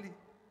dàsà Élì.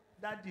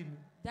 Dádì mi.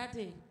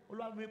 daddy,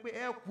 Olúwa mi pé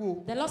ẹ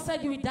kú o. the Lord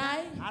said you will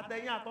die.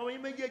 Àtẹ̀yìn àtọwọ́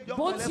yín méjèèjì ọ̀pọ̀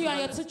Both you and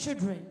your ẹlẹ́kùnrin. two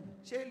children.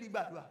 Ṣé Élì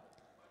gbàdúrà?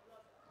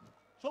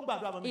 Ṣó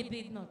gbàdúrà mọ́ mi? He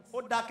did not.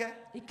 Ó dákẹ́.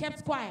 He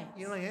kept quiet.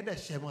 Ìran yẹn dẹ̀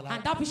ṣẹ́ mọ́ lára.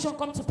 And that vision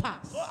come to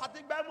pass. So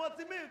àti gba ẹmọ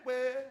tí mi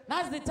pé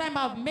That's the time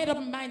I've made up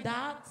my mind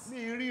that mi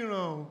ríran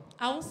o.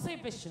 I won't see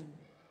vision.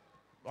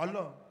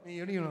 Ọlọ́ mi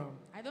ríran.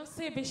 I don't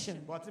see vision.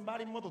 Bọ̀ tí n bá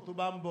rí mọ́tò tó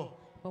bá ń bọ̀,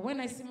 But when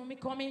I see mommy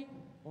coming,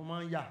 mo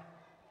máa ń yà.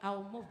 I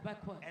will move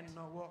backward. Ẹ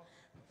nawọ́.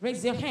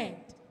 Raise your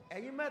hand.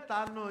 Ẹ̀yin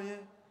mẹ́ta náà yẹn.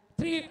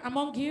 3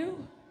 among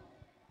you.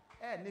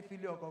 Ẹ ní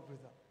fílẹ̀ ọkọ̀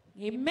pèsè.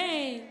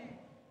 Amen.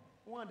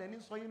 Wọ́n dẹ̀ ní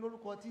sọ yín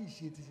lórúkọ tí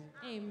ìṣe ti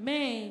ṣe.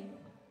 Amen.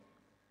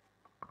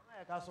 Wọ́n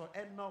yẹ ká sọ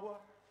ẹ nawọ́.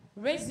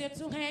 Raise your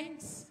 2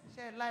 hands.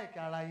 Ṣé ẹ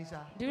láìka ara yín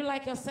ṣá? Do you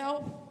like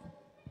yourself?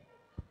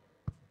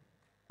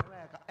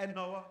 Ẹ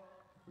nawọ́.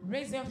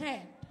 Raise your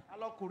hand.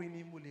 Alọ́kùnrin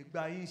ni mo lè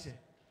gba yín ṣẹ̀.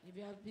 If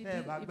you are, if Hey,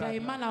 you back, if you are a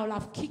back, man, I will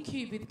have kicked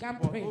you if you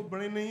can't Bọ̀ pray.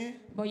 obìnrin ni yín.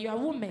 But you are a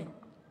woman.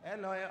 Ẹ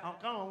lọ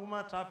káwọn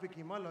woman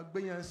trafficking mọ́ lọ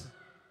gbé yẹn sí.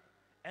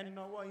 Ẹ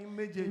nawọ́ yín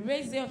méje.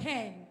 Raise your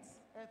hands.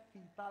 Ẹ fi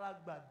ìtara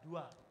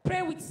gbàdúrà.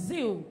 Pray with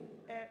zeal.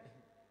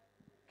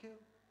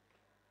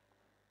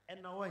 Ẹ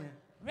nawọ́ yẹn.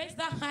 Raise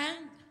that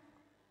hand.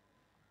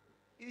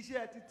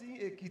 Iṣẹ́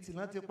títí Èkìtì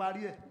náà ti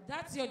parí ẹ̀.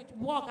 That's your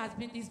work has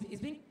been is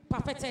being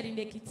perfected in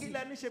Kí Ekiti.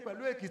 lẹ ní ṣe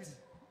pẹ̀lú Èkìtì?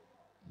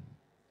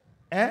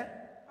 Ẹ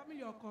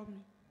Family ọkọ mi.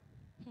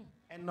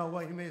 ẹ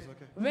nawọ́ yín méje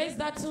sókè. Raise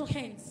that 2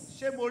 hands.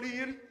 Ṣé mo rí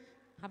yín rí?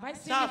 Have I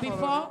seen Ṣáà you sọ̀rọ̀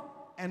before?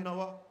 ni? Ẹ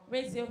nawọ́.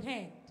 Raise your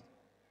hand.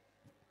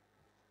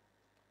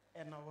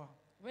 Ẹ nawọ́.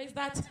 Raise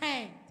that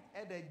hand.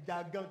 Ẹ dẹ̀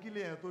jà gan kí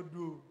lè yẹn tó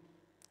dúró.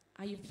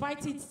 And you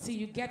fight it till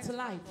you get to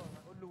life.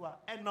 Olúwa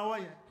ẹ nawọ́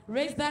yẹn.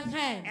 Raise that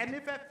hand.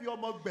 Ẹni fẹ́ fi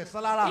ọmọ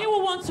gbẹ̀san lára. He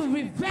will want to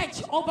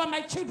revenge over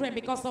my children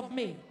because of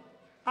me.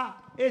 Ah,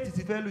 8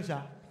 ti fẹ́ lù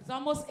ṣá. It's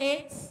almost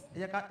 8.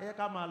 Ẹ yẹ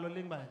ká máa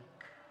lọlé ńgbà yẹn.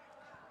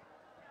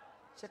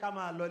 Ṣé ká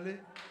máa lọlé?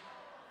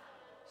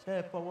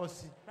 Ṣé ẹ fọwọ́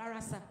sí i?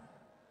 Rárá sir.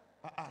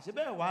 Ṣé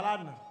bẹ́ẹ̀ wà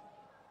lánàá?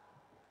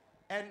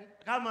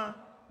 Ká máa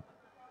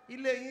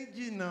ilé yín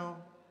jìnnà o.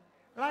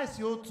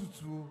 Ráìsì ó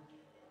tutù o.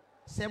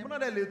 Sẹ̀múnà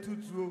dẹ̀ lè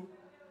tutù o.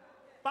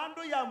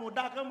 Pando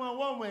yàmùdá kán máa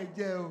wọ́ ọmọ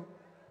ẹ̀jẹ̀ o.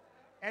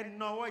 Ẹ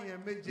nawọ́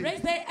yẹn méje.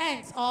 Raise their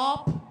hands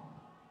up.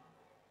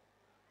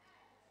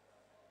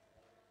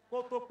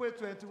 Kó tó pé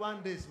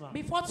 21 days ma.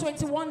 Before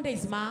 21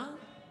 days, ma.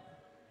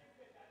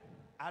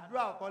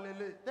 Àdúrà ọ̀kọ́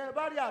lélẹ̀. Tẹ́ ẹ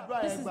bá rí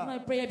àdúrà This yẹn is gbà. my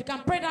prayer. If you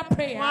can pray that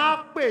prayer, Wọ́n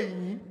á pè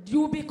yín you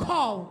will be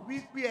called.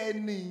 wípé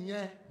ẹni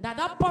yẹn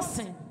That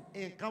person,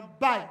 nǹkan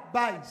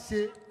báyìí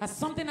ṣe. that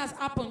something has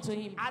happened to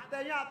him.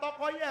 Àtẹ̀yìn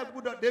àtọkọ yẹn ẹ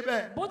gbúdọ̀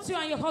débẹ̀. Both you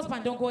and your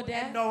husband don't go Ẹ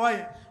there. nawọ́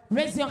yẹn.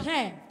 Raise your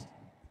hand.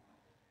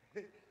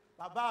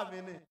 Bàbá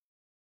mi ni.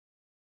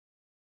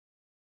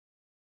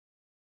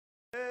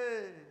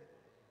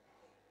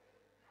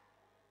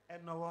 Ẹ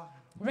nawọ́.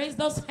 Raise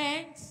those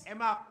hands. Ẹ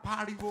máa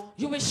pariwo.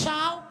 You will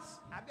shout.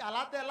 Àbí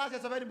àlátẹ̀ láṣẹ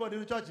sọ fẹ́ anybody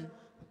ní church.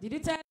 Did you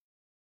tell?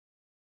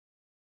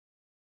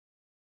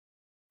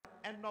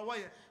 Ẹ nawọ́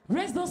yẹn.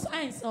 Raise those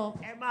hands up.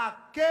 Ẹ máa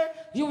ké.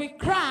 You will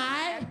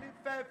cry. Ẹni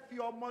fẹ́ fi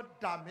ọmọ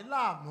dà mí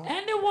láàmú.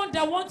 Anyone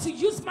that wants to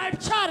use my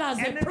child as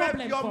a Ẹni fẹ́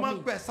problem fi for ọmọ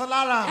me. gbẹ̀san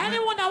lára mi.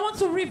 Anyone that wants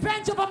to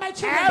revenge over my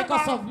children Ẹ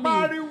because máa of me.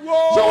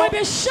 pariwo. You will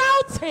be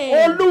shouting.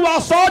 Olúwa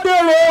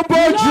sọ́dọ̀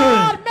bójì.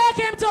 Lord, make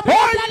him to be Ó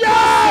yá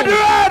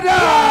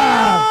àdúrà.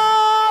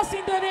 Yes,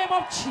 in the name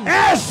of Jesus.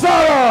 Ẹ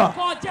sọ̀rọ̀.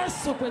 God,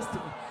 Jesus Christ.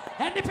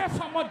 Ẹni fẹ́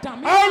fọmọ dà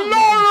mí.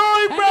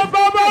 Ọlọ́run ìgbẹ́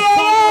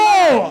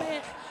babaláwo.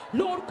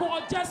 Lord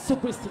God, Jésù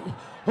Kristi.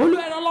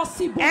 Olúwa rán lọ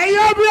sí ibojì.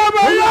 Ẹ̀yin bí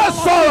ọmọ yóò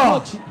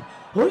sọ̀rọ̀.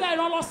 Olúwa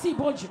rán lọ sí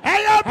ibojì.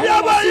 Ẹ̀yin bí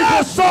ọmọ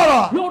yóò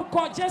sọ̀rọ̀. Lord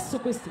God, Jésù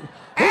Kristi.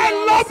 Ẹ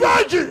lọ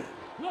bọ́jì.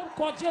 Lord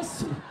God,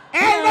 Jésù.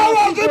 Ẹ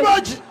lọ́wọ́ sí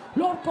bọ́jì.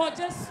 Lord God,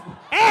 Jésù.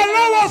 Ẹ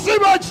lọ́wọ́ sí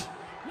bọ́jì.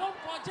 Lord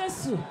God,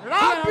 Jésù.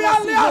 Rábí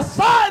alẹ́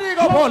àsáàrí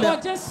kò bọ̀lẹ̀. Lord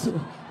God, Jésù.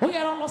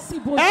 Olúwa rán lọ sí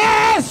ibojì.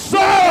 Ẹ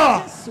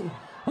sọ̀rọ̀.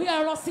 Olúwa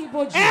rán lọ sí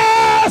ibojì.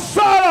 Ẹ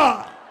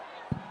sọ̀rọ̀.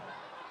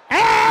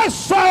 Ẹ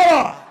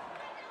sọ̀rọ̀.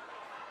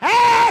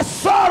 Ẹ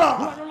sọ̀rọ̀.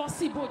 Olúwa rán lọ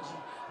sí ibojì.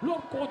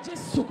 Lord God,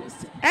 Jésù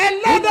Kristi.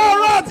 Ẹlẹ́dàá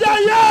ọ̀rọ̀ àti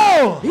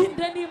ayé o. In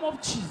the name of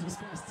Jesus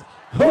Christ.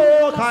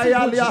 Ó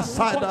kàyálí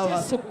àsáàdá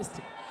wa.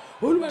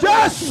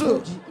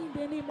 Jésù.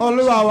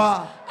 Olúwa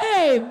wa.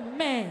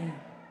 Amen.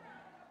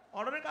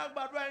 Ọ̀rọ̀ ní ká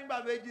gbàdúrà yín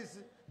gbà méjì sí.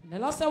 The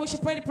Lord said we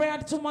should pray the prayer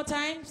 2 more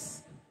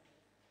times.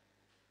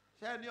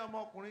 Ṣé ẹni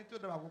ọmọkùnrin tí ó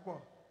dàgbà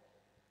púpọ̀?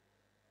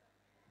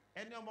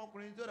 Ẹni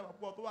ọmọkùnrin tí ó dàgbà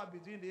púpọ̀ tó wà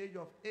between the age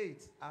of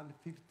 8 and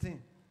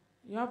 15.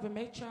 You have a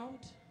male child?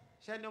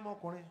 Ṣé ẹni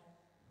ọmọkùnrin?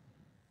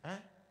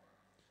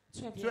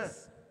 12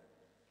 years.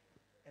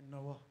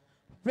 Ẹ̀nàwọ́.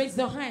 Raise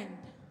your hand.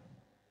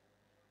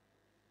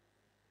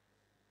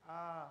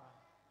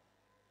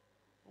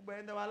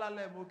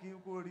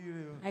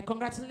 I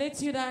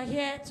congratulate you that are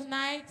here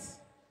tonight.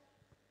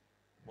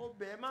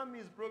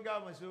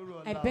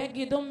 I beg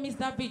you, don't miss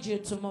that vigil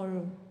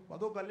tomorrow.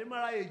 You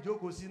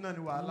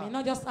may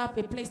not just have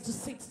a place to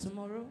sit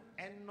tomorrow.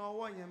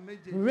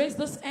 Raise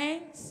those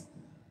hands.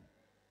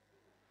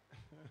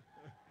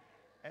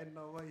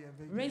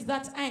 Raise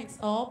that hands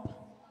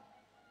up.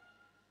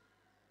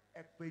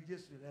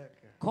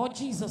 Call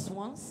Jesus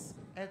once.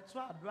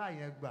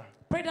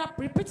 Pray that,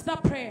 repeat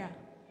that prayer.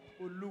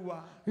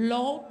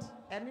 Lord,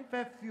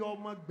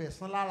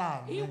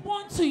 He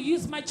wants to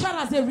use my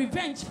child as a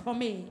revenge for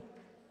me.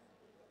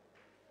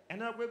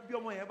 That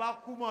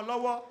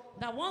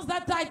once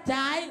that child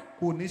dies,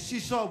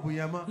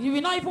 you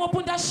will not even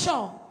open that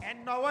shop.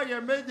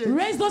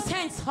 Raise those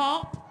hands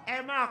up.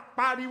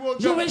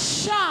 You will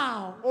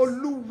shout,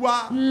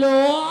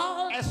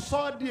 Lord,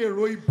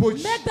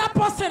 make that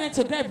person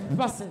into a great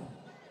person.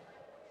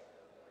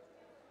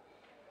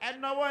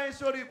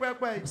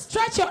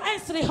 Stretch your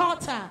hands to the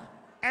altar.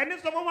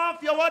 Anyone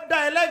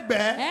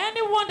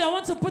that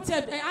wants to put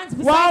their hands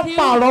beside you,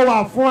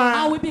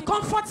 I will be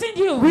comforting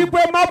you.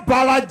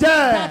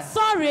 That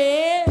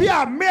sorry,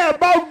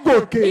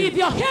 if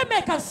your hair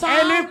may concern,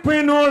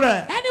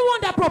 anyone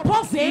that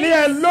proposes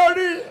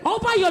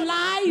over your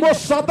life,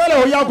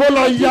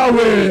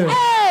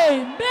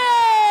 amen.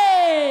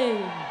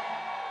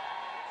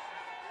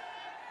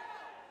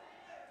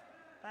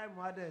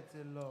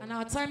 And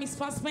our time is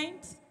fast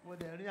spent.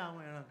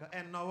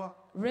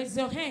 Raise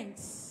your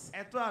hands.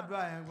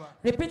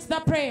 Repeat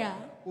that prayer.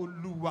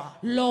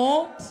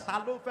 Lord,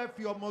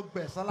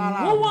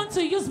 who wants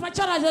to use my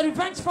child as a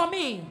revenge for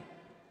me?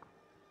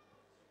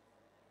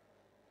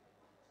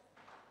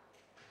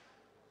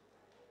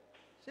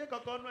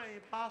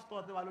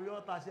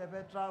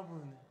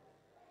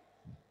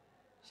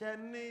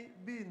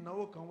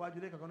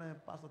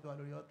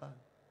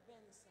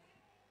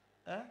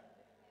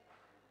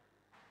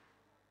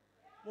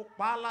 Mo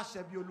pa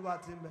láṣẹ bí Olúwa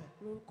ti ń bẹ.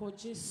 Lórúkọ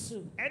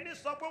Jésù. Ẹni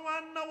sọ pé wọ́n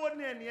á náwó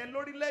ní ẹnìyẹn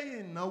lórí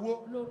lẹ́yìn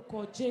ìnáwó.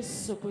 Lórúkọ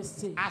Jésù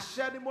Kristi.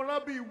 Àṣẹ ni mo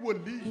rán bí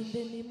wòlíì. In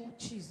the name of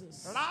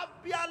Jesus.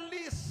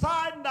 Rábíálì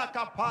sáńdà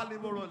kápálí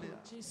mọ́rọ̀lẹ́yà.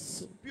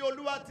 Jésù. Bí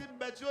Olúwa ti ń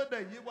bẹ tí ó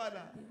dẹ̀ yí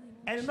padà.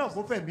 Ẹni náà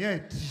kò fẹ̀mí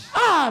ẹ̀ dì.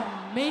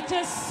 Àmín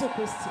Jésù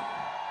Kristi.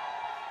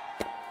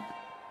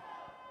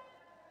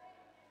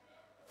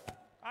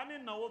 A ní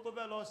ìnáwó tó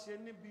fẹ́ lọ ṣe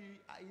níbi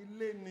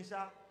ilé ní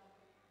ṣá.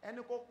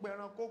 You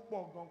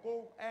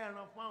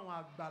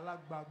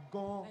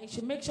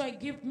should make sure you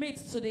give meat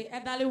to the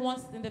elderly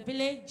ones in the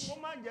village.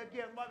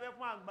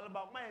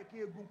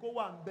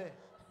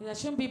 There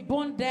shouldn't be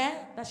bone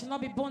there. There should not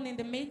be bone in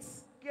the meat.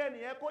 And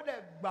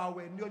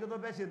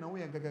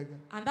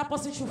that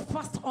person should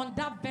fast on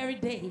that very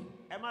day.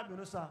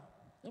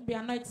 Don't be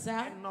annoyed,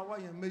 sir.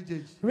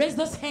 Raise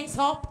those hands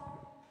up.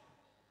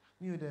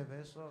 And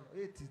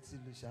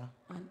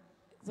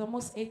it's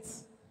almost 8.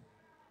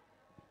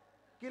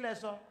 Kí lẹ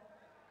sọ?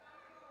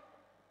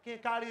 Kí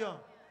carry on.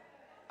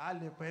 A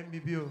lè pẹ́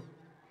níbí o.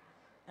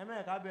 Ẹ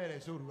má ká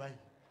bẹ̀rẹ̀ sóru báyìí.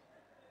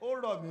 Ó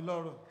rọ̀ mí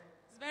lọ́rùn.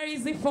 It's very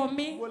easy for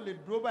me. Mo lè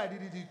dúró báyìí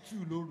dídí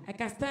 2 lóru. I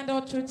can stand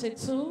all through to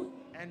 2.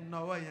 Ẹ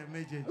nawọ́ yẹn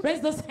méjèèjì.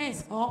 Raise those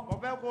hands up. Mo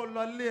fẹ́ kó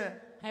lọ lé ẹ.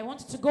 I want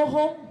you to go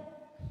home.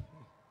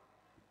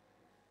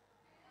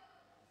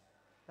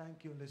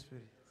 Thank you, Holy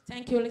Spirit.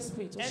 Thank you, Holy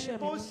Spirit. Ẹni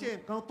tó ṣe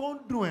nǹkan tó ń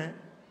dùn ẹ́.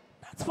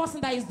 That person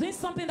that is doing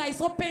something that is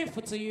so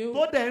painful to you,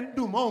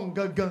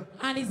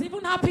 and is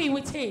even happy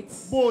with it,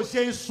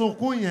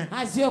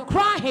 as you're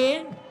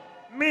crying,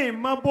 I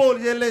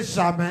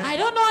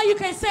don't know how you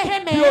can say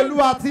amen. As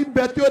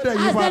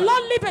the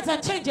Lord liveth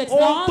and changes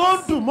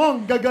not,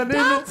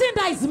 that thing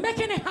that is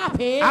making him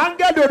happy, amen,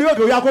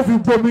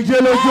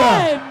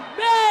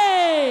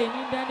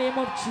 in the name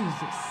of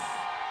Jesus.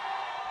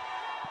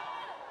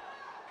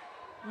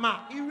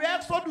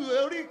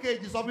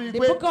 The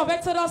book of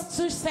Exodus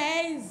 2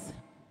 says,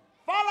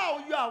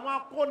 Pharaoh yọ àwọn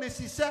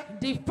akóniṣiṣẹ́.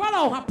 The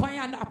Pharaoh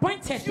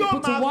appointed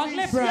people to work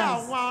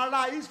laborers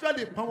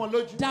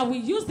that will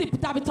use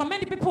that will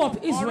torment the people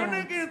of Israel.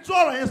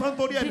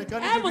 The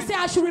Bible says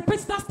I should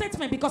repeat that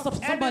statement because of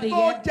somebody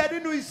here.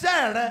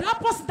 That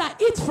person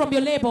that eats from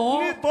your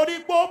labor because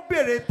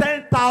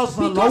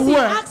he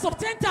asks of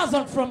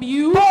 10,000 from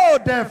you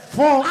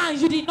and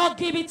you did not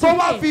give it to him.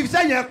 And he's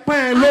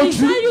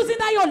not using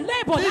that your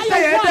labor, that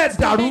your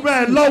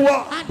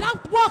work, and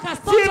that work has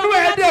turned to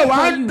you.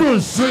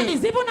 And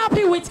he's even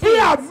happy with it.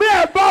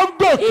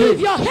 If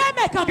your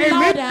hammer can be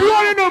louder,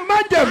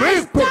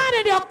 I stand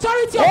in the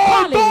authority of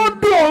calling.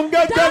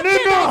 That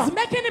thing that's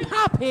making him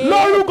happy. In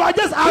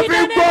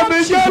the name of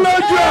Jesus.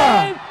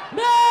 Amen. In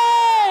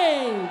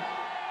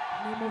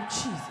the name of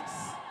Jesus.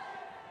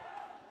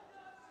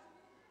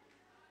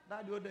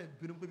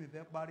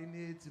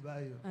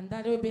 And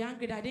that will be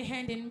angry that I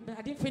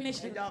didn't finish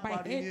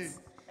by 8.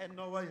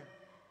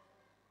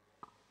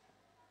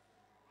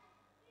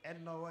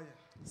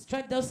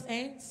 Stretch those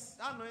ends.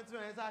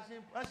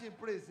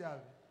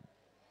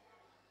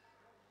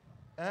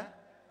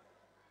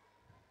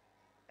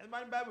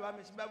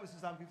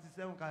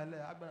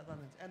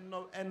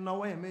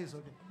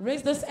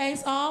 Raise those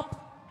ends up.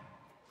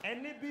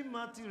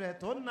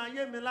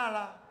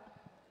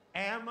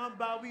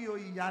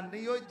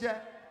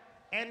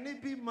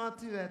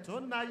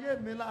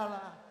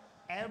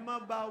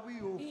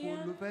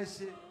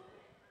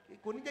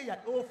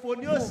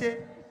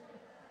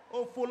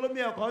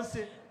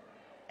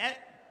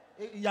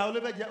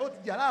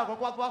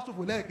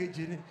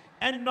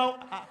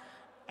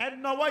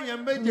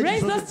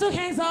 Raise those two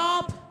hands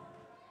up.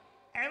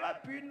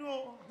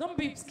 Don't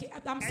be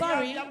scared. I'm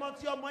sorry.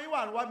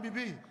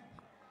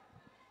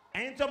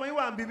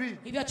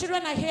 If your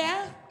children are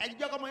here,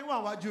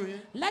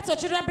 let your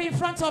children be in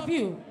front of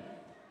you.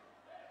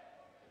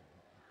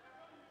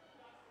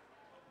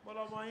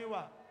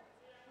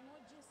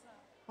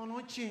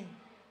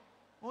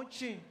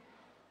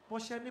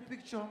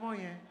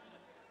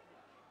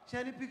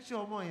 Picture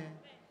of my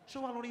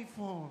show a lorry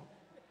phone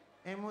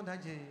and more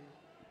that J.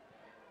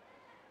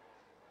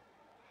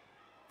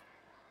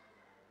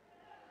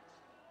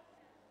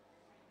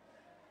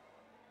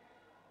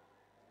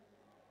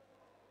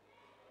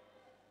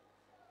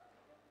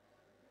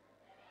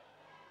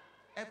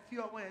 A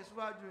few of my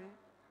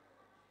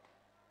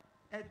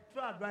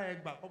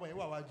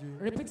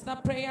repeat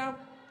that prayer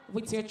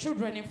with your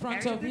children in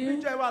front of you.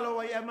 If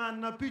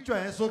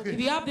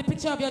you have the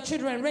picture of your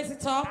children, raise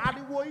it up.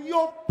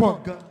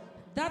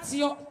 That's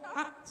your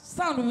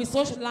sound will be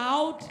so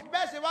loud.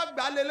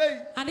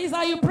 And this is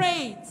how you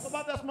pray it.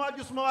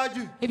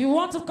 If you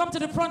want to come to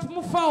the front,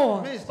 move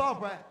forward.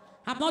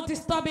 I'm not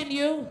disturbing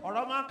you.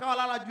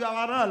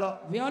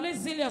 We're only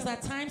zealous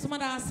at times more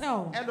than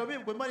ourselves.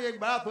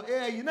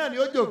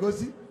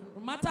 No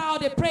matter how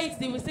they pray,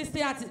 they will still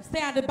stay at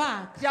the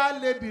back. They are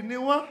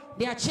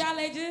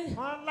cheerleaders.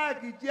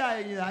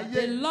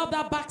 They love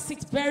that back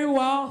seat very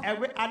well. When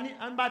we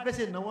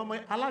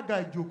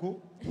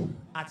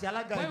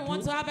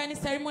want to have any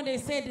ceremony, they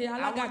say the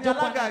Alaga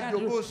Joko.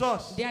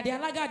 They are the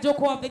Alaga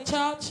Joko of the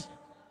church.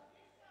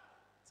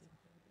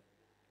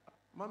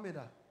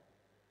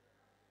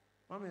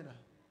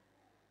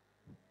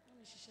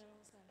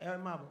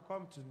 Emma,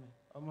 come to me.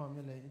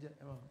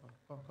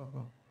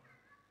 Come.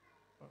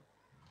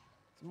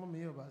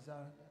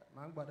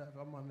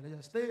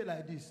 Stay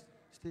like this.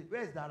 Stay.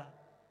 Where is Dara?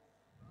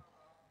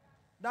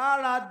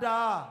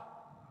 Dara.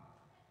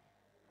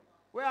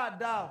 Where are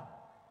thou?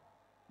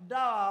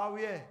 Thou are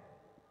where?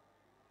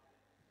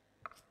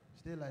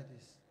 Stay like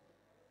this.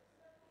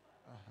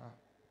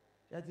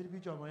 That's the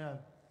picture of my hand.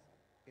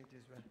 It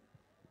is well.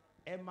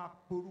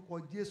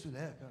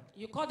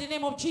 You call the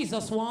name of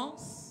Jesus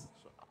once.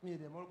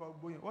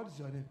 What is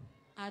your name?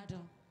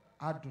 Adam.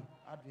 Adu,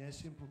 yes,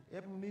 simple.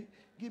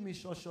 Give me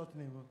short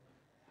name.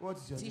 What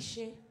is your name?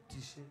 Tishe.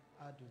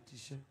 Adu,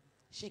 Tishe.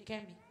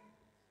 Shekemi.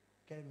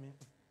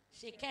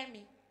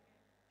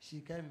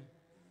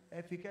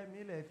 If you came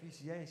in, if you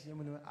see,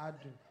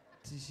 Adu,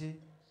 Tishe,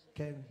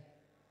 Kemi.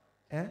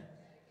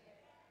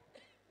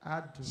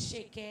 Adu.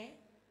 Sheke,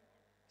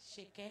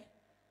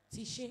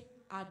 Tishe,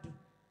 Adu.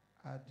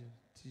 Adu,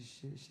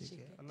 Tishe,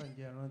 Sheke. I'm not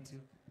getting around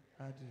you.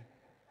 Adu,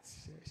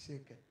 Tishe,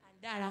 Sheke.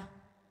 And Dara.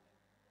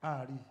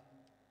 Ari.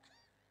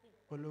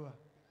 Olúwa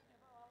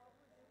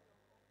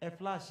ẹ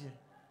flash yẹ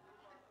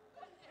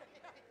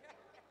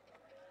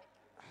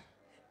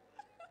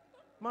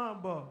máa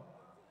bọ̀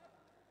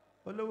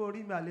olówó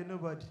orí mi àlè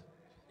nobody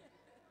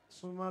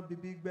súnmọ́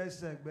bíbí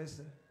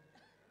gbẹ́sẹ̀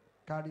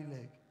carry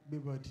leg gbé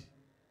body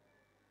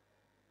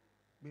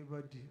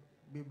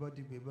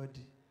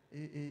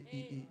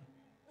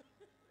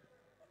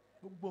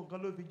gbogbo nǹkan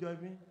ló fi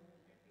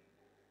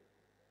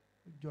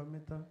jọ mí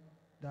tán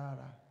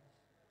dára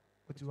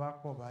ó ti wá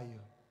pọ̀ báyìí.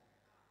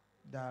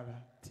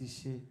 Dara,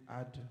 Tishe,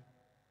 Adu.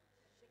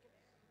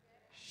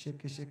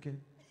 Shake.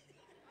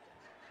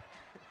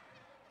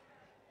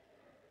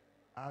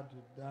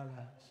 Adu,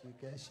 Dara,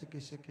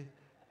 shake.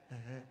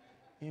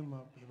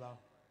 Ima, Biba.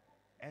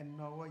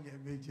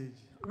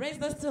 Raise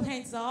those two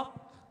hands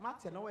up.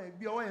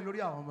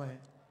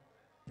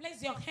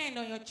 Place your hand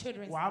on your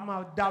children.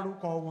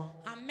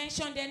 And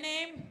mention their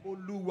name.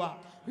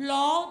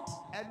 Lord.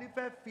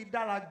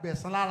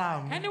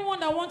 Anyone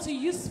that wants to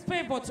use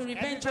favor to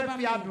revenge over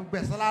me.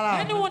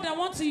 Anyone that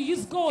wants to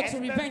use gold to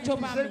revenge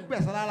over me.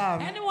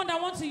 Anyone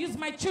that wants to use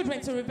my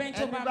children to revenge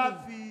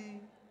over me.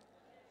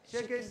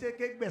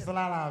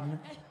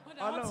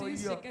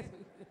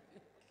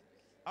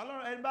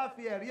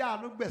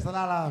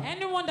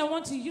 Anyone that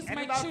wants to use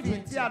my children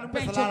to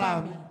revenge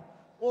over me.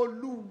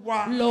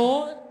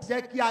 Lord,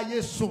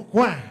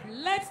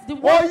 let the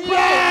world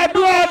pray.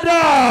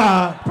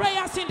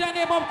 Prayers in the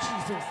name of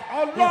Jesus.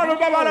 In the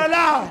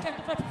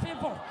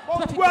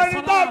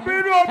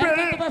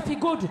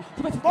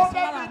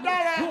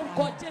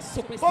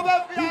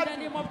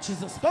name of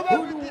Jesus.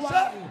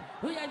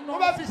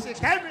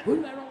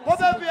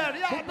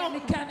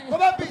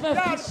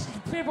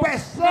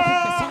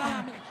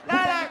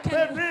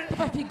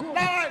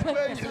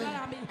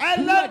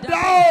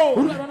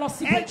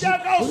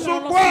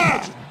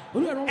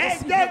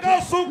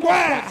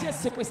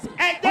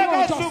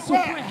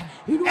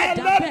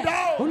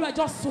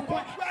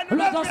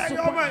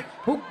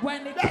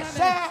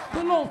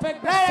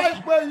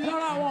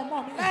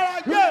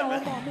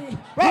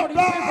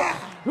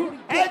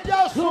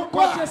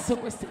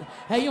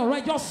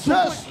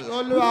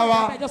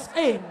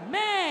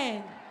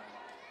 Amen.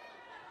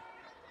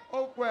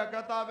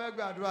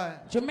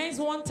 Jermaine's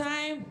one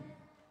time.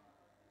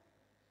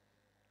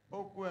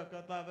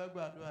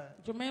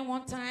 Jermaine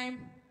one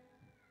time.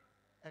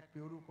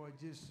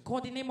 Call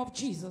the name of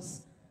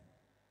Jesus.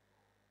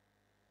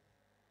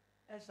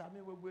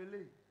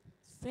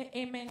 Say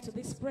amen to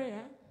this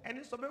prayer.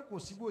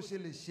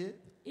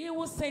 He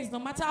who says no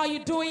matter how you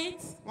do it,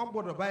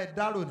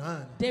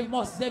 they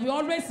will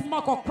always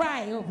mock or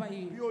cry over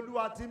you.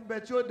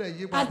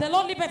 As the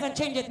Lord liveth and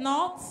changeth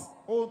not,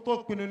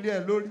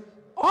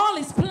 all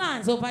his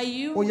plans over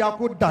you, in the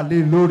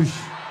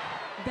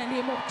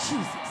name of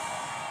Jesus.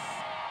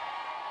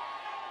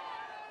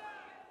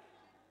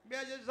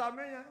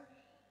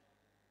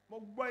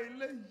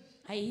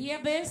 I hear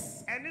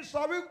this.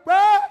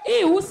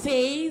 He who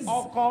says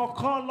one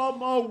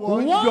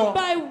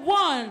by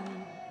one,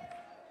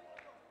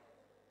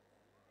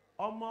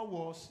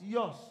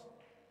 yours.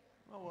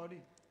 No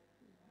worry.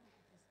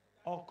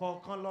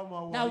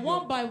 Now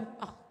one by one.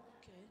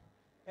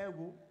 Okay.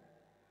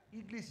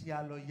 English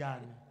yalo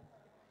yan.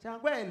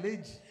 Changwa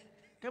eleji.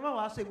 Kema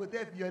wa se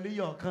gote fi yole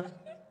yo kan.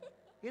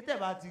 Ite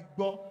ba ti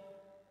gbo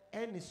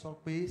any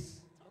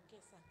surface.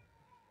 Okay, sir.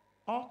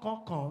 All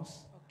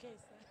comes. Okay,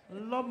 sir.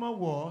 Loma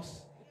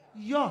was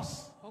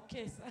yours.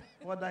 Okay, sir.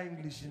 What that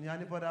English ni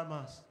ani for that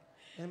mass.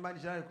 Anybody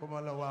shall come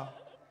on wa.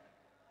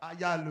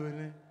 Ayalo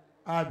ni.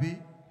 Abi.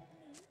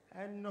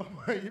 And no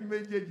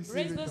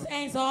raise those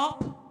hands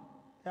up.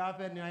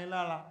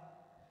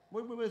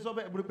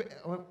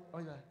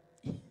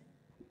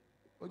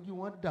 Ojú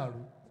wọn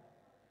dàrú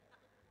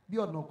bí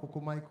ọ̀nà kòkó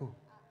Michael.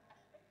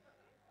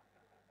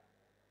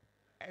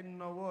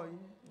 Ẹnọwọ́ yìí.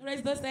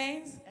 Raise those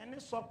hands. Ẹni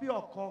sọ pé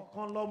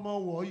ọ̀kọ̀ọ̀kan lọ́mọ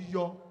wọ̀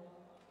yọ.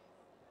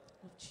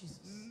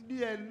 Ní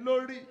ẹ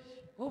lórí.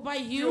 Over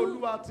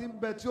you, as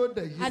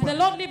the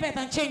Lord liveth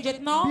and changeth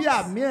not.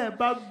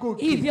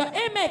 If your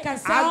amen can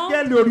sound,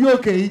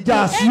 the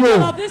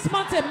angel of this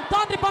mountain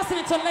turn the person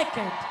into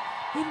naked.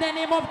 In the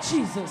name of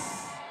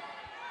Jesus.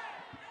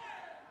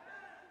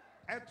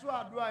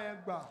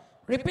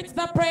 Repeat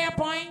that prayer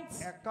point.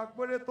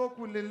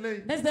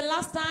 This is the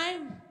last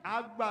time.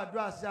 And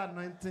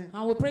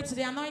we pray to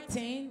the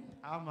anointing.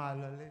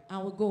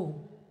 And we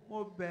go.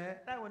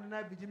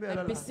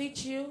 I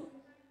beseech you.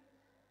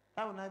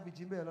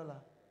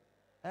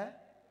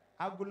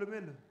 Agolo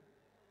mélòó?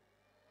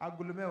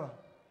 Agolo mẹ́wàá.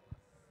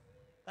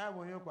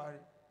 Táìmù yóò parí.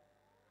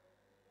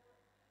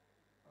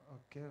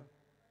 Okay.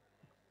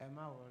 Ẹ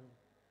má worry.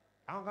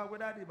 Àwọn kan gbé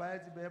dáàdi ìbáyé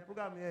ti bẹ̀rẹ̀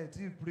program yẹn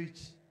tí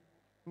preach.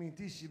 Mi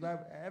ti ṣí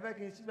Bible. Ẹ bẹ́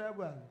kí n ṣí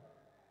Bible àná.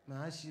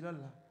 Màá ṣí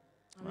lọ́la.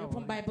 I'll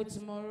open Bible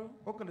tomorrow.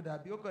 Ó kàn lè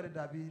dàbí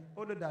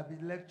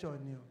lecture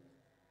ni o.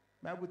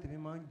 Bible tèmi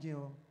máa ń jìn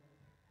o.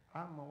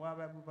 A mọ̀ wá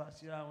Bible bá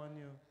síra wọn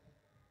ni o.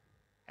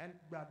 Ẹ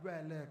gbàdúrà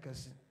ẹ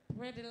lẹ́ẹ̀kẹsì.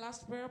 Pray the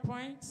last prayer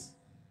point.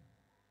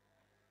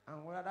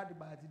 And what that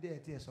about today?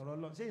 Yes, or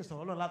long. Say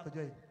so long. Last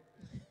joy.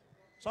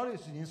 Sorry,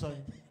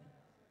 sorry.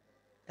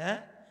 Eh?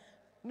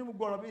 You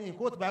go to me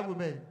quote Bible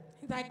man.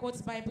 I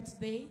quote Bible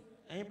today.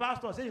 And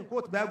pastor say you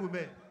quote Bible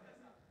man.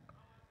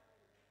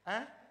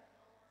 Eh?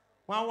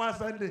 One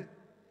Sunday.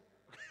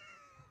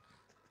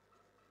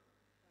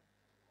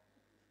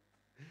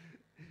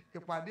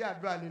 Ìpàdé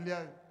àdúrà nílé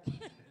ayé.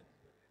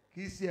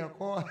 Kì í ṣe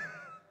ẹ̀kọ́.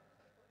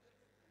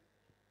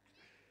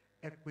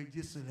 Ẹ pé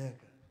Jésù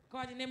lẹ́ẹ̀kan.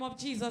 Call the name of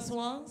Jesus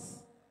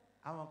once.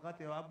 Àwọn kan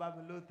tẹ wá bá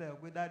mi lóòótọ́ ẹ̀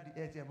pé dáàdi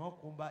ẹ̀ tiẹ̀ mọ́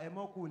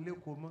kó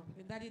lẹ́kọ̀ọ́ mọ́.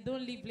 Daddy,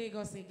 don't leave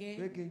Lagos again.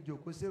 Pé kí n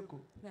jòkó sékòó.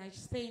 I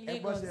should stay in Ẹ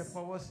Lagos. gbọ́ sí ẹ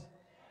fọwọ́ sí.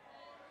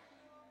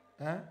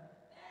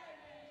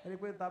 Ẹni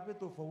pé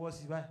tapito fọwọ́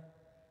sí báyìí.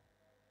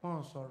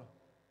 Wọ́n sọ̀rọ̀.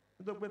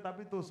 Nítorí pé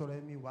tapito sọ̀rọ̀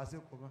ẹ̀mí ìwá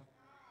sékòó mọ́.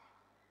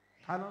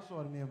 Kánú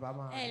sọ̀rọ̀ ni bàbá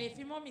máa. Ẹ lè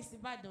fi mọ́mì sí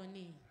Ìbàdàn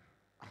ni.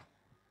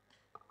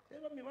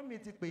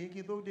 Mọ́mì ti pè yín kí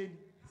n tó dé ni.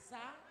 Sá.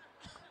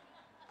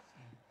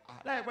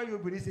 Láìpẹ́ yóò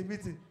bèrè sí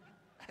mítì.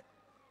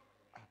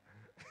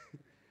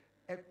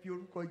 Ẹ pe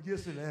orúkọ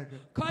Jésù lẹ́ẹ̀kan.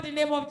 Call the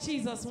name of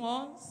Jesus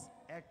once.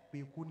 Ẹ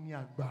pè kó ní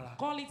agbára.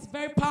 Call it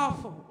very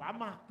powerful. Wàá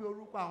máa pe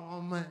orúkọ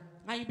àwọn ọmọ ẹ.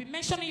 And you'll be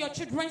mentioning your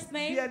children's Bí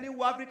name. ẹni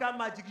wo African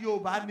Magic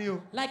Yorùbá ni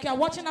o. Like you're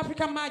watching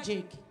African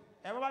Magic.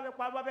 Ẹ bá fẹ́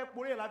pa bá fẹ́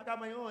porí ẹ̀ l'African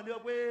Magic yóò hàn ní o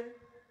pé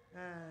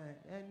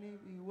ẹni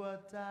ìwọ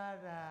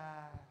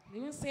dára.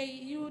 You will say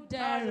you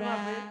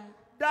Dara.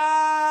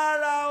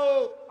 Dára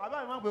o.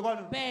 Àbá mi máa ń pè kọ́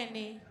nu.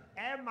 Bẹ́ẹ̀ni.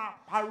 Ẹ máa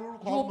pariwo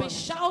orúkọ ọmọ mi. You'll be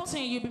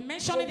shouting, you'll be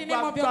mentioning the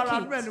name of your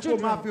kids. Kó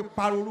máa fi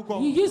pariwo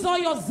orúkọ. You use all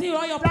your zeal,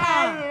 all your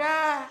power.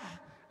 Dára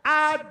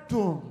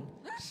Adùn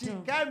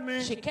Ṣìkẹ́mi.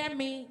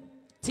 Ṣìkẹ́mi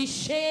ti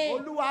ṣe.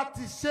 Olúwa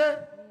ti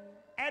ṣe.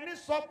 Ẹni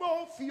sọ pé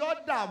ó fi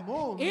ọ́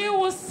dààmú. He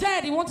who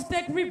said he wants to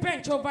take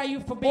revenge over you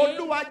for being.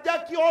 Olúwa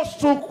jẹ́ kí ó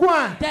sunkún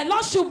ẹ̀. The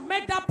Lord should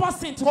make that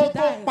person to Kó be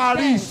tó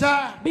parí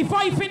iṣẹ́. before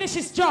he finish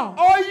his job.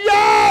 Ó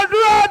yá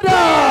àdúrà dà.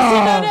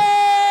 In the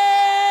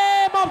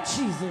name of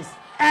Jesus.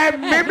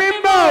 Ẹ̀mí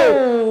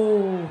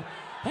mímọ́.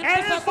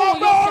 Ẹni sọ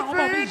pé ó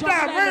fi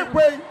dààmú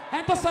ìpè.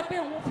 Ẹni sọ pé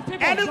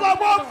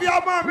ó fi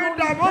ọmọ mi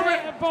dààmú mi.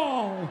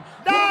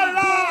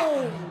 Dára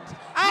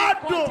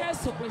Adùn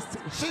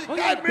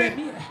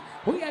Ṣìkẹ́mi.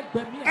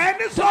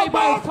 Ẹni sọ pé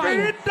ó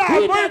fi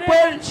dààmú ìpè.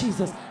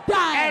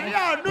 Ẹni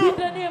àánú.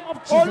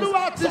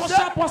 Olúwa ti ṣe.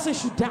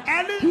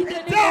 Ẹni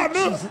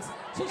ìdáàánú.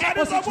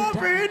 Ẹni sọ pé ó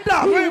fi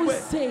dààmú ìpè.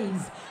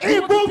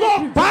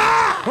 Ìgbúgbò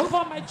pa!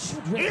 Over my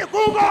children.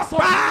 Ìgbúgbò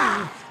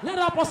pa! Let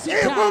that person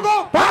die.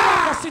 Ìgbúgbò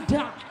pa!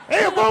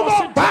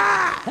 Ìgbúgbò pa!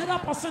 Let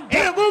that person die.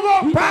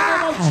 Ìgbúgbò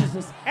pa!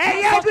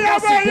 Ẹ̀yà bí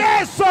ọmọ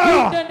yẹn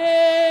sọ̀rọ̀.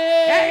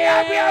 Ẹ̀yà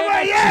bí ọmọ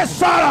yẹn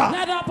sọ̀rọ̀.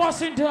 Let that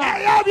person die.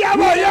 Ẹ̀yà bí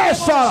ọmọ yẹn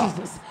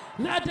sọ̀rọ̀.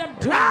 Let them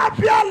die.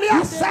 Lábíọ́lì In the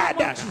name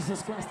ọ̀sẹ̀dẹ̀. of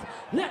Jesus Christ.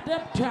 Let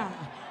them die.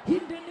 In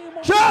the name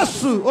of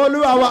Jésù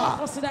Olúwa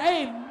wa.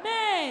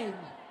 Amen.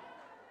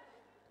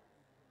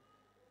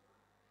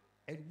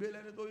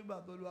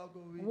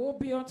 Ẹgbẹ́ Woe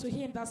be unto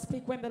him that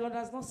speak when the Lord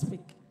does not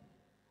speak.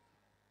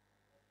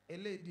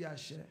 Eléyìí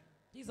àṣẹ.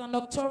 He's an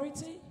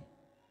authority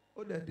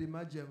Ó dẹ̀ di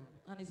májẹ̀mú.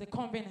 and is a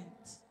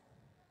covenant.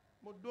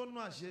 Mo dónú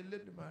àṣẹ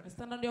Elédùmarè. I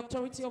stand on the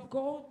authority of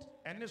God.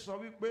 Ẹni sọ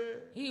wípé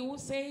He who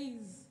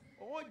says,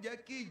 ó jẹ́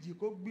kí ìjì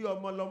kó gbé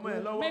ọmọ lọ́mọ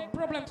ẹ lọ́wọ́. make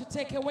problem to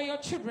take away your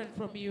children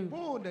from you.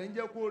 Bóun dẹ̀ ń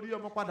jẹ́ kó rí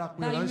ọmọ padà pè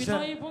That you will not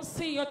ránṣẹ́. even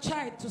see your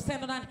child to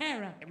send on an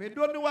errand. Èmi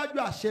dó níwájú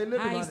àṣẹ I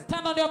Elédùmarè.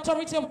 stand on the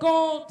authority of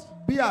God.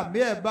 Bí àmì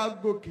ẹ̀ bá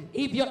gòkè.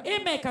 If your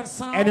amen can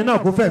sound, Ẹni náà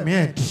kó fẹ̀mí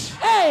ẹ̀ dì.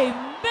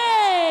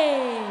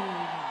 amen.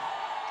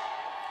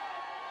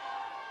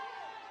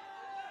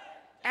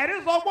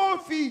 Ẹni sọ pé ó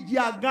fi ìjì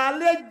àga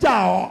alẹ́ jà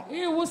ọ́.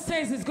 He who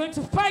says he's going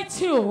to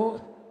fight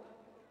you.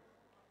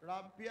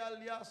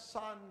 Rabialia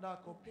Sanda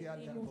In the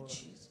name of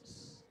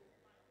Jesus.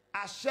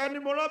 Àṣẹ ni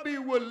mo rán bí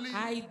wòlíì.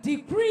 I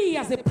decree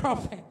as a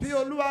prophet. Bí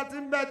Olúwa ti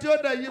ń bẹ tí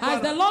ó dẹ̀ yí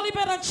As the padà. Lord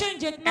better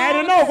change it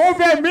Ẹni now. náà kó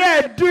fẹ̀mí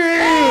ẹ̀ dì.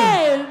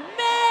 Amen. In the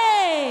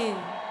name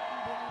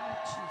of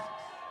Jesus.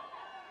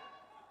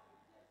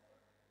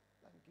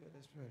 Thank you,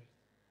 Holy Spirit.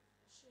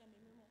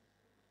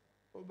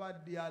 Ó bá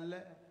di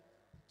alẹ́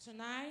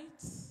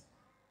Tonight,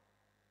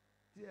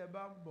 tí ẹ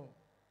bá ń bọ̀.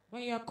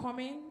 when you are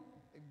coming,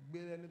 Ìgbé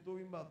ẹni tó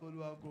wí mà tó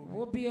Olúwa kò wí.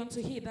 woe be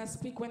unto he that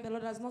speak when the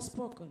Lord has not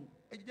spoken.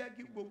 Ẹ jẹ́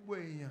kí gbogbo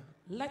èèyàn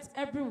Let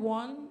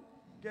everyone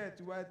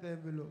get white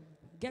envelope.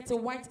 get a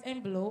white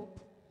envelope.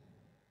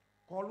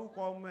 Kọrúkọ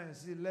ọmọ ẹ̀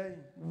sí lẹ́yìn.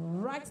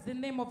 Write the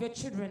name of your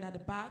children at the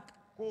back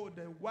Kó o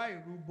dẹ̀ wá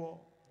ìrúbọ.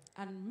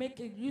 and make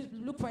it.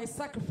 Look for a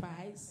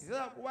sacrifice.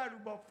 Ìṣẹ́dá kó wá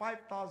ìrúbọ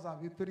 5,000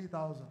 àbí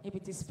 3,000. If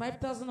it is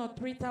 5,000 or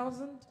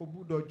 3,000, Kò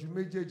gbúdọ̀ ju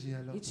méjèèjì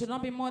yẹn lọ. it should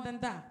not be more than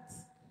that.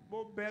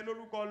 Mo bẹ̀ ẹ́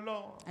lórúkọ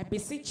Ọlọ́run. I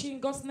beseech you in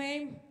God's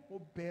name.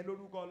 Mo bẹ̀ ẹ́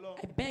lórúkọ Ọlọ́run.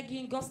 I beg you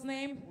in God's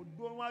name. Mo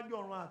dúró níwájú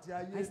ọ̀run àti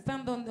ayé. I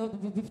stand on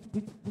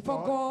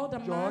before God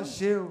and Jọ̀ọ́ man.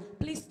 ṣe o.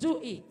 Please do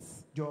it.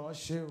 Jọ̀ọ́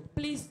ṣe o.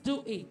 Please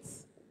do it.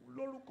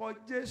 Lórúkọ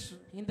Jésù.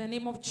 In the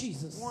name of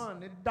Jesus. Wọ́n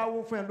ní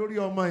dáwó fún ẹ lórí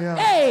ọmọ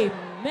yẹn.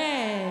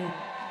 Amen.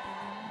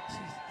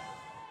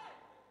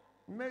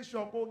 Make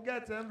sure kó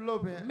get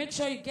envelope yẹn. Make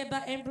sure you get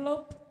that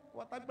envelope.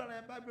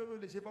 Wọ́tágbára ẹ bá gbé o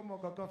lè ṣe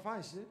fọ́mọ kankan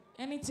fáìn ṣe.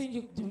 Anything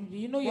you do,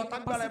 you know your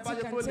Wọ́tágbára ẹ bá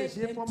capacity yẹ kó can lè take,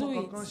 ṣe then fọ́mọ do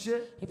kankan it.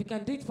 ṣe. If you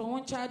can do it for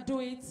one child, do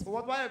it.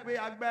 Wọ́n tó bá yẹ pé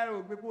agbára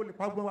ò gbé kó o lè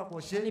pa gbọ́n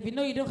papọ̀ ṣe. And if you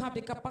know you don't have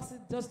the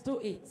capacity, just do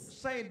it.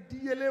 Ṣé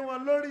ìdíyelé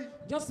wọn lórí?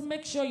 Just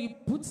make sure you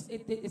put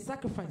a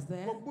sacrifice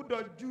there. Kò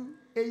gbúdọ̀ ju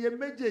iye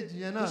méjèèjì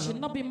yẹn náà It should lọ.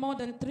 not be more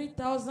than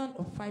 3,000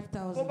 or Tó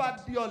 5,000. bá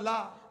di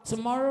ọ̀la,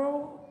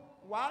 Tomorrow,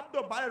 wàá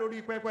dọ̀bálẹ̀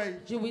lórí pẹpẹ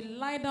yìí. you will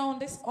lie down on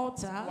this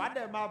altar Wàá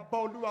dẹ̀ máa bá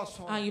Olúwa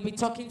sọ̀rọ̀. and you'll be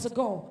talking to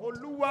God.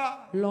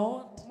 Olúwa,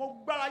 Lord,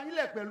 mo gbára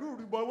yílẹ̀ pẹ̀lú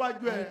ìrìbọ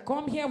iwájú I ẹ̀.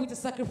 come here with a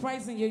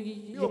sacrifice in Mi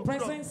ò your gbúdọ̀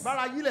presence.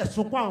 gbára yílẹ̀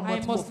sunkún àwọn ọmọ I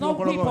tí mo must fi not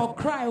weep ọ̀pọ̀lọpọ̀. or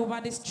cry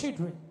over these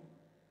children.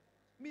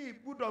 Mi ì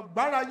gbúdọ̀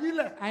gbára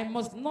yílẹ̀ I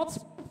must not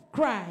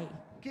cry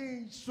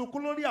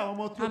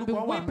and be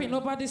weeping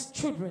over these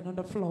children on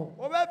the floor.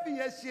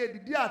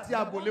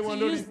 To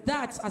use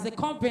that as a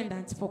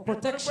covenant for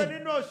protection.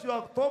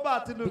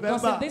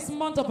 Because in this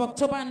month of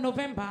October and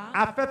November,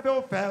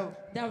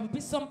 there will be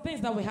some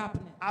things that will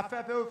happen.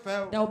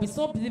 There will be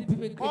so great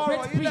peace.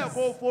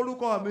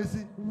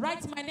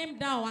 Write my name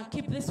down and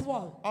keep this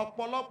wall.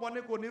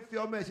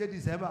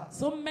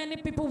 So many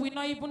people will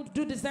not even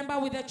do December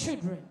with their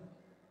children.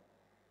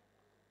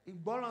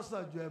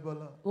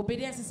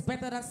 Obedience is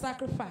better than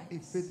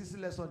sacrifice.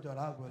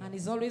 And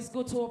it's always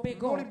good to obey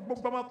God.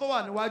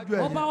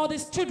 Over all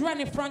these children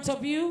in front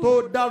of you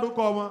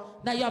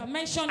that you have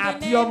mentioned their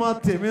name,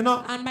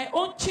 and my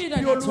own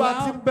children as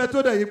well,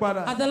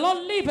 as the Lord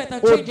liveth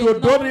and changes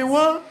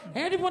not.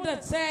 Anyone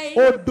that say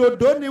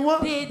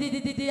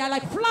they are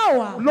like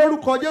flower,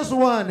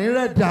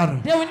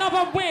 they will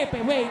never wipe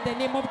away in the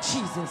name of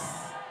Jesus.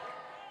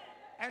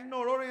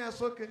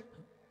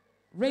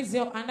 Raise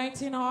your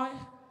anointing oil.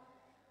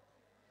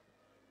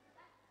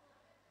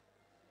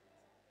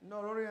 No,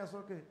 Lord, yes,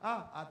 okay.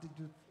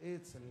 Attitude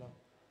 8 is long.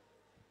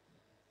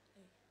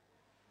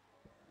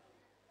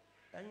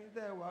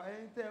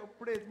 Anything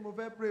pray,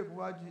 move pray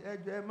for you.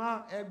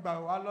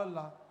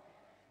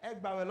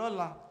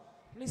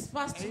 Please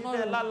fast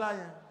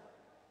tomorrow.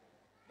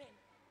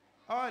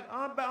 Oil,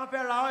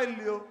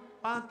 oil,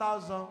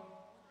 1,000.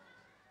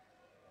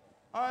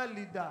 Oil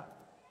leader.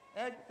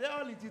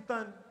 Oil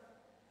titan.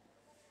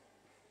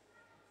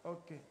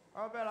 Okay.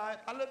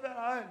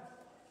 Oil.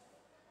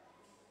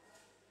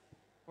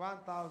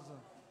 1,000.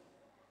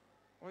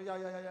 Oh,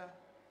 yeah.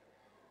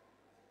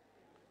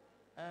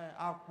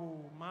 Àpò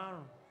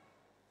márùn.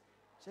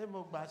 Ṣé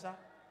mo gbà ṣá?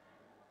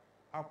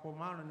 Àpò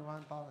márùn ni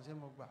 1,000 ṣé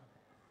mo gbà?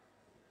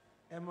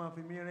 Ẹ máa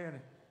fi mí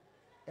rẹ́rìn.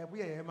 Ẹ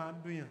bí ẹ̀yẹ máa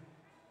ń dùnyàn.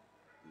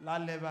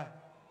 Lálẹ́ báyìí.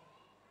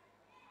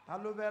 Ta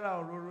ló fẹ́ ra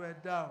òróró ẹ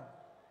dá o?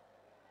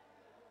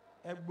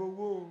 Ẹ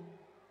gbowó o.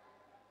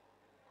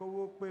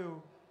 Kówó pé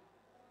o.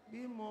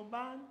 Bí mo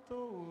bá ń tò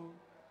o.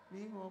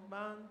 Bí mo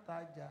bá ń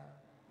tajà.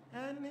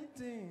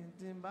 Anything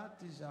tí n bá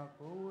ti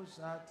ṣàkówó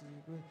ṣáàtì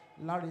pé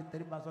láre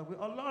tẹ́lifà sọ pé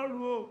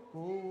Ọlọ́run ò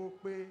kówó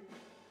pé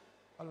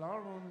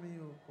Ọlọ́run mi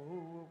ò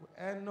kówó pé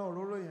ẹnà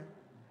òróró yẹn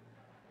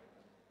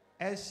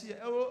ẹ ṣe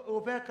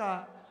o fẹ́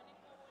ka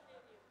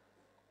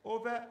o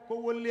fẹ́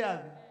kówó lé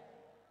àbí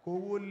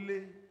kówó lé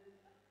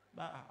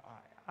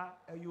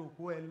ẹ yóò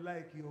kó ẹ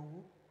láìkí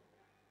owó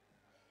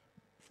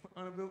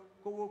ọ̀nà pé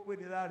kówó pé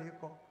ní láre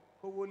kọ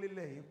kówó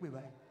lélẹ̀ yìí pè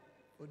báyìí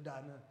ó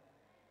dáa náà.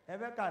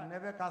 Never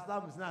can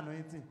stop with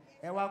anointing.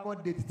 Ewa ko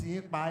de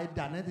titi pa e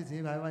da na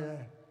titi pa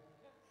e.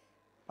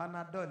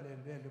 Panadol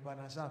le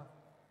panasha.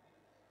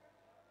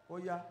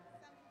 Oya.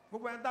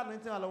 Gbogbo en da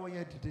anointing alowo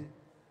yen dìde.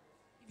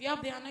 If you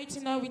have the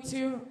anointing now with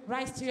you,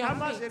 rise to your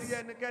feet.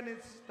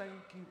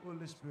 Thank you,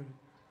 Holy Spirit.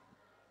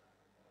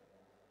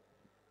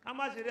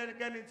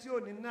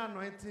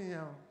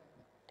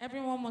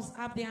 Everyone must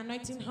have the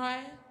anointing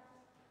oil.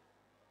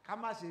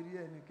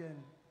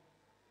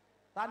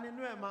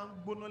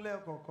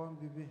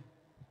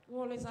 You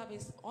always have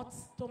his hot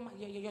stomach.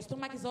 Your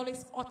stomach is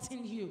always hot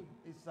in you.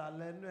 She's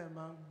already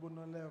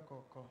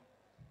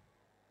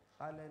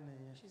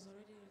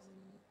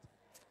using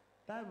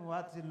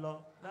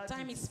it.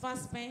 Time is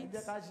fast spent.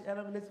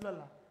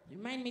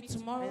 Remind me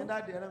tomorrow.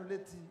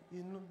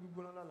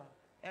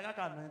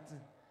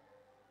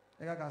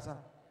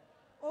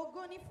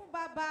 Ògo ni fún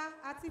Baba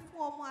àti fún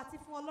Ọmọ àti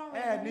fún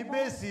Ọlọ́run. Ní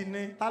bẹ́ẹ̀sì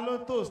ni ta ló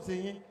toast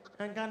yín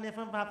kankan ní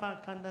fún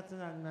Baba kan dátí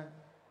náà.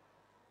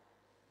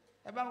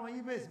 Ẹ bá wọn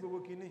yí bẹ́ẹ̀sì gbogbo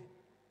kìíní.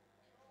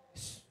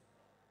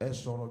 Ẹ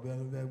sọ̀rọ̀ bí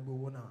ẹni bẹ́ẹ̀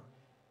gbowó náà.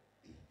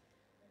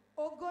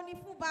 Ògo ni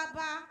fún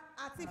Baba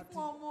àti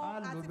fún Ọmọ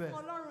àti fún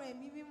Ọlọ́run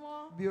ẹ̀mí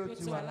mímọ́. Bí ó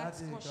ti wà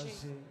láti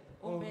ìkànṣe,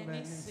 ó bẹ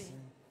nísìn,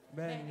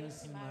 bẹ́ẹ̀ ni ó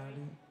sì máa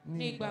rí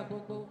ní ìgbà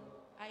gbogbo.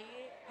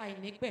 Ayé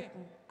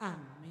àìnípẹ̀kun.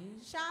 Àmín.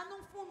 Ṣàánú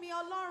fún mi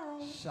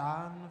Ọlọ́run.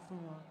 Ṣàánú fún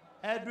wọn.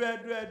 Ẹdú.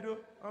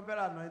 Wọ́n fẹ́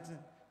ra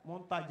anointing. Mo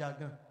ń tajà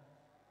gan.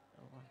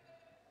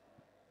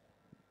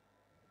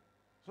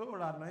 So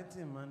ra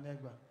anointing máa ń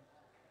lẹ́gbàá.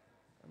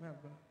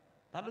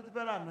 Ta ló ti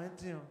fẹ́ ra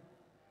anointing o?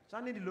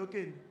 Ṣánìdì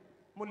lókè ni.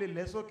 Mo lè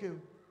lẹ́ sókè o.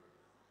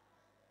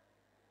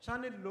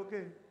 Ṣánìdì lókè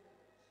ni.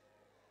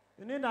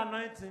 You need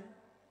anointing.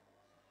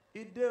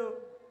 Ìdè o.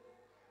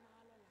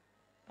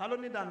 Ta ló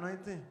need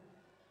anointing?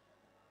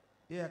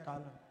 Yẹ ká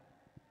lọ.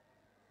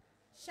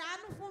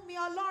 Ṣàánú fún mi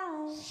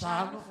Ọlọ́run.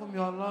 Ṣàánú fún mi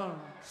Ọlọ́run.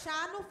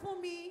 Ṣàánú fún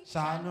mi.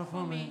 Ṣàánú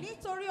fún mi.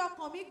 Nítorí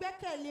ọkàn mi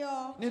gbẹ́kẹ̀lé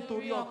ọ.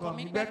 Nítorí ọkàn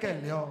mi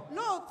gbẹ́kẹ̀lé ọ.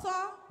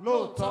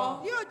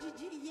 Lóòótọ́. Ní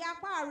òjìji ìyẹ́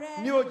apá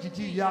rẹ. Ní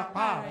òjìji ìyẹ́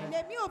apá rẹ.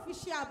 Lèmi ò fi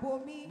ṣe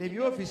ààbò mi. Lèmi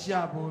ò fi ṣe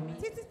ààbò mi.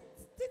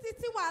 Títí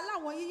tí wàhálà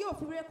wọ̀nyí yóò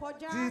fi ré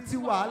kọjá. Títí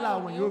wàhálà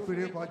wọ̀nyí yóò fi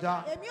ré kọjá.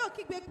 Èmi ò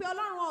kígbe pé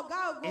Ọlọ́run ọ̀gá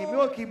ògo. Èmi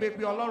ò kígbe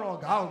pé Ọlọ́run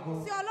ọ̀gá ògo.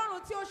 Sí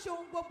Ọlọ́run tí ó ṣe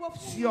ohun gbogbo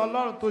fún mi. Sí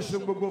Ọlọ́run tó ṣe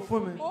gbogbo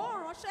fún mi. Ó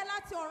ránṣẹ́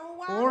láti ọ̀run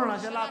wá. Ó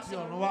ránṣẹ́ láti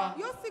ọ̀run wá.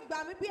 Yóò sì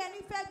gbà mí bí ẹni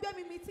fẹ́ gbé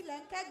mi tilẹ̀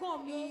ń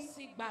kẹ́gàn mi. Yóò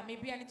sì gbà mí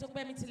bí ẹni tó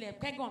gbé mi tilẹ̀ ń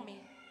kẹ́gàn mi.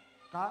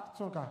 Ká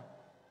tún ká.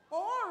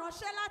 Òun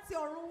ránṣẹ́ láti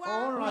ọ̀run wá.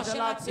 Òun ránṣẹ́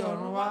láti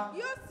ọ̀run wá.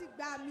 Yóò sì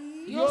gbà mí.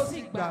 Yóò sì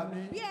gbà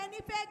mí. Bí ẹni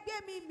fẹ́ gbé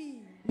mi mì.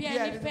 Bí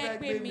ẹni fẹ́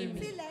gbé mi mì.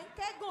 Tilẹ̀ ń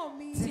kẹ́gàn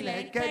mi. Tilẹ̀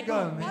ń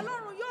kẹ́gàn mi.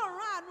 Ọlọ́run yóò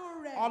rán àánú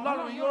rẹ̀.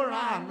 Ọlọ́run yóò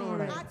rán àánú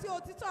rẹ̀. Àti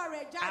òtítọ́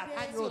rẹ̀ jáde.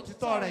 Àti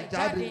òtítọ́ rẹ̀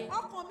jáde.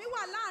 Ọkàn mi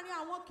wà láàrin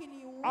àwọn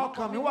kìnìún.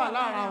 Ọkàn mi wà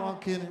láàrin àwọn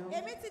kìnìún.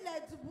 Èmi tilẹ̀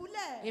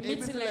dùbúlẹ̀. Èmi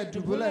tilẹ̀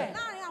dùbúlẹ̀.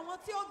 Láàrin àwọn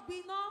tí ó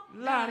gbiná.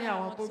 Láàrin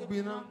àwọn tó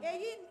gbiná.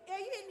 Èyí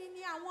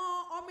ni àwọn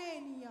ọmọ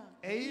ènìyàn.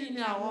 Èyí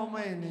ni àwọn ọmọ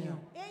ènìyàn.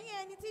 Eyín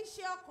ẹni tí ń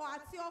ṣe ọkọ̀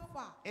àti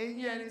ọfà.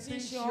 Eyín ẹni tí ń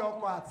ṣe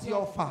ọkọ̀ àti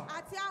ọfà.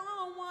 Àti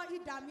ahọ́n wọn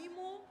idà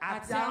mímú.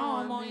 Àti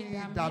ahọ́n wọn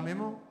idà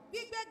mímú.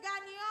 Gbígbéga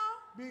ni ọ́.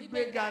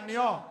 Gbígbéga ni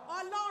ọ́.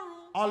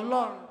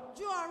 Ọlọ́run.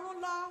 Ju ọ̀run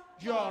lọ.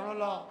 Ju ọ̀run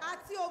lọ.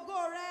 Àti ògo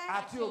rẹ.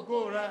 Àti ògo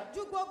rẹ.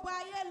 Ju gbogbo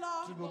ayé lọ.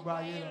 Ju gbogbo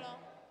ayé lọ.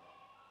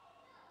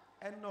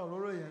 Ẹnu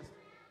òróró yẹn.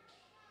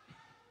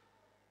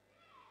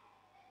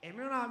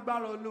 Èmi rán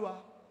agbára Olúwa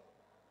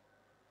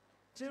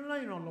tí ń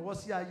rán ìrànlọ́wọ́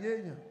sí ayé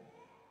èèyàn.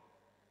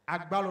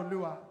 Agbára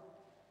Olúwa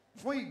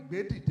fún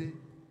ìgbédìde.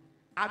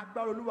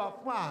 Agbára Olúwa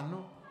fún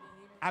àánú.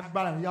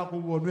 Agbára ìyá kó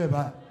wọnú ẹ̀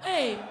báyìí.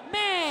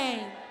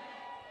 Amen.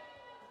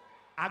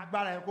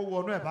 Agbára ẹ̀ kó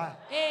wọnú ẹ̀ báyìí.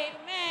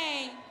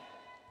 Amen.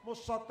 Mo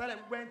sọ tẹ́lẹ̀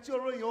gbogbo ẹni tí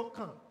oró yẹn ó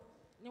kàn.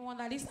 Anyone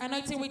that this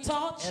anointing we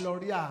touch, Ẹ lọ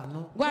rí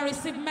àánú. go and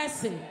receive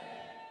mercy.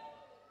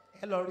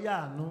 Ẹ lọ rí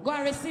àánú. Go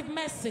and receive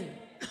mercy.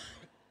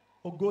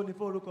 Ògo ni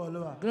fún orúkọ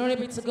Olúwa. Glory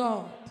be to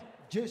God.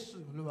 Jésù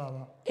Olúwa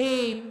wa.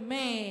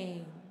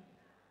 Amen.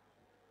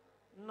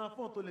 Na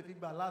fún tó lè fi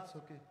gbà láti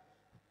sókè.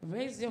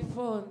 Raise your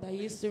phone that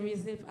used to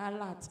receive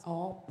alert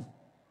up.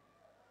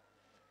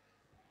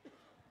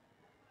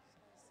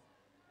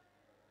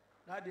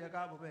 Dáàdi ẹ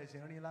káàbọ̀ bẹ́ẹ̀ ṣe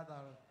ń rí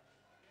látàárọ̀.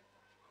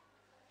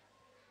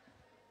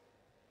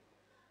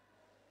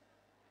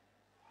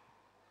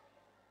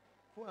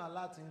 Fún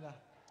aláàtì ńlá.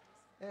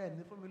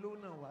 Ní fún mi lówó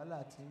náà wàhálà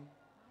àti.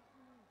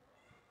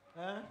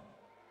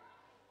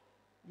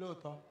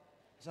 Lóòótọ́,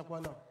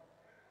 ìṣọ́pọ̀lọ̀,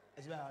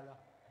 ẹ̀ṣẹ̀ báyà lọ.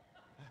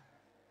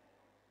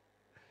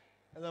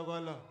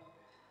 Ẹ̀ṣọ́pọ̀lọ̀.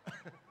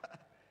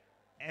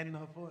 Ẹ̀nà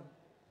fóònù.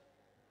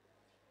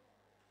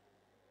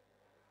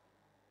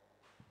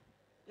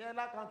 Yẹ́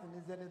lákàntì ní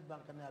Zenith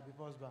Bank ní àbí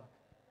First Bank.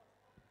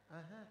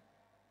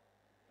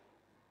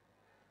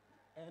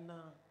 Ẹ̀nà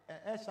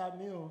ẹ̀ṣà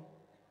mi o.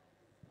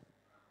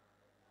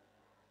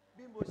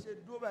 Bí mo ṣe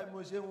dúró báyìí mo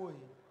ṣe ń wò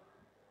yìí.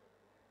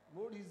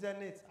 Mo rí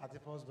Zenith àti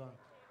First Bank.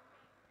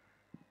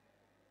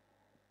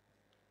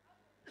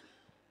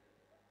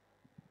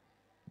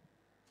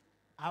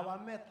 Àwa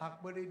mẹ́ta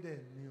péré dẹ̀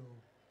ni o.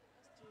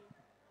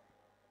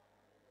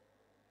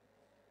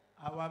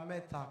 Àwa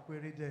mẹ́ta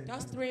péré dẹ̀ ni.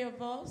 Just 3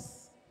 of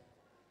us.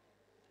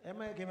 Ẹ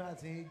má kí n máa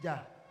ti ń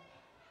jà.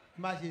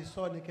 Má ṣe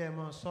sọ ni kẹ́ ẹ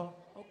máa sọ.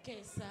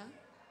 Okay, sir.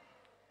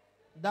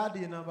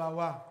 Daddy number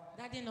 1.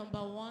 Daddy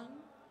number 1.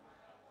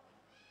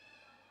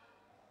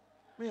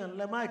 Mi ò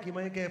lẹ máìkì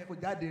mọ́ yín kẹ́ ẹ fò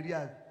jáde rí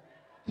àbí.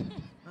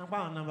 Wọ́n pa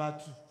àwọn number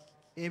 2.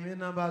 Èmi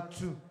number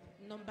 2.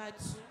 Number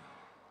 2.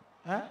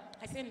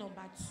 I say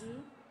number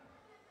 2.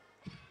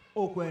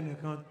 Ó kù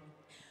ẹnìkan.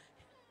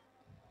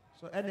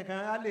 So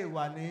ẹnìkan á lè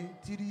wà ní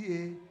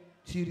 3A,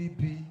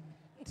 3B,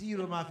 tí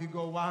ìró máa fi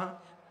gọ 1,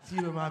 tí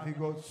ìró máa fi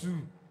gọ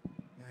 2.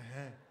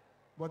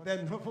 But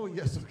then no phone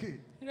yẹ sókè.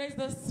 Raise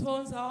those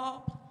phones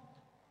up.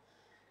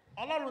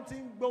 Ọlọ́run ti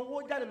ń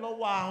gbowó jáde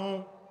lọ́wọ́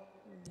ahun.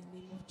 In the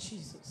name of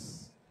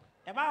Jesus.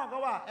 Ẹ bá wọn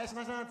kọ́ wà ẹ̀sìn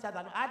national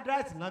theatre ní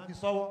adright náà fi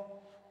sọ́wọ́.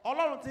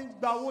 Ọlọ́run ti ń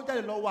gba owó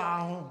jáde lọ́wọ́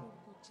ahun.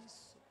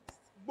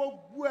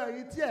 Gbogbo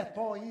ẹ̀yin tí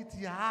ẹ̀tọ́ yín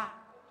ti há.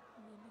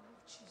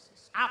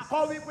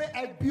 Akọ wípé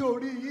ẹ gbé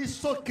orí yín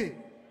sókè.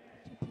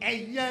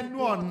 Ẹ̀yin ẹnu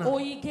ọ̀nà. O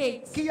ye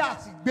gates. Kí a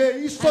sì gbé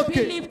yín sókè.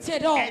 Be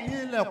lifted up.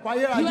 Ẹ̀yin ilẹ̀kùn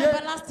ayérayé. You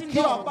everlasting Kí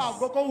ọba doors.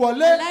 àgógó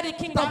wọlé. Let the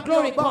King of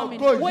glory come in.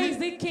 Who is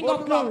the King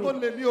of glory?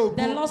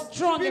 The Lord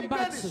strong in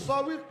battle.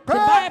 The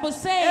Bible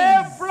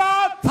says,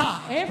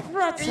 Ephrata.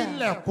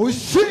 Ilẹ̀kùn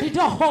ṣí. The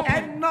door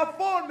open. Ẹ̀nà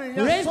fóònù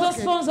yẹn Raise those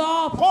sókè. phones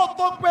up. Kó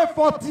tó pé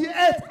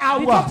 48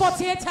 hours. Before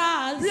 48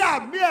 hours. Bí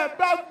àmì ẹ̀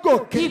bá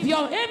gòkè. If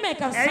your amen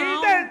can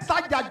Ẹ̀yin lè ń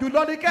sound, tajà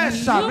jùlọ ní kẹ́ ẹ̀ you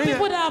ṣàmì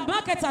people yẹn. that are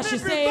marketers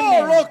should say Níbi tó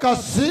amen. rò kàn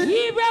sí.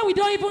 Here where we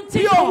don't even Bí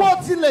think owó of,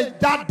 ti lè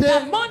jáde.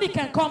 that money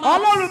can come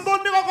out. Ọlọ́run tó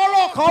ní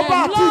kọ́kọ́rọ́ kan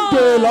bá The ti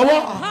gbèrè Lord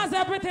lọ́wọ́. has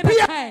everything in his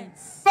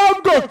hands. Bá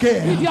gòkè.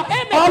 If your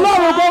amen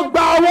Ọlọ́run kò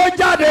gba owó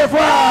jáde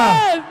fún ẹ.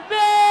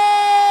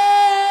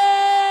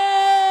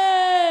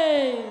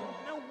 Amen.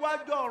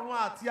 Níwájú ọ̀run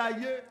àti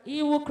ayé. He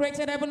who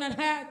created heaven and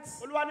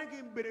earth. Olúwa ní kí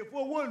n béèrè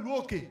fún owó ìlú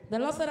òkè. The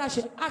Lord said I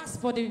should ask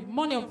for the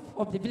money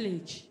of the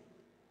village.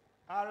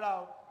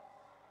 Ara o.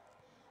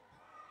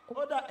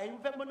 Ó dà ẹ̀yin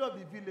fẹ́ money of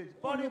the village.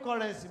 Foreign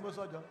currency mo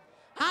sọ́jọ́.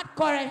 Hard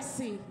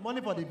currency.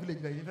 Money for the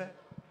village lẹ́yìn fẹ́.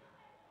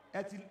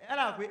 Ẹ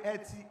náà pé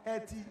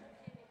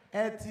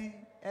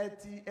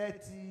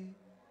ẹtì.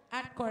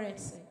 Hard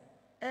currency.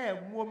 Ẹ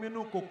mú omi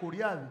inú kòkò rí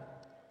àmì.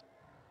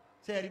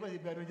 Ṣé ẹ rí bọ́sẹ̀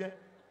ìbẹ̀rù jẹ́?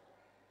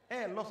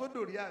 Ẹ lọ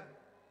sódò rí àmì.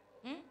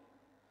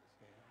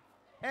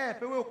 Ẹ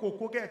fẹ́ wé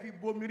kòkó kẹ́ ẹ fi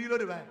bomi rí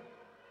lóde báyìí.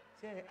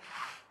 Ṣé ẹ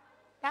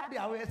láti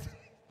àwọn ẹsẹ̀.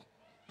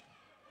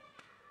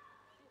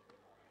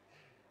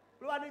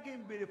 Ló wá ní kí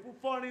n béèrè fún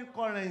foreign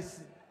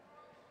currency.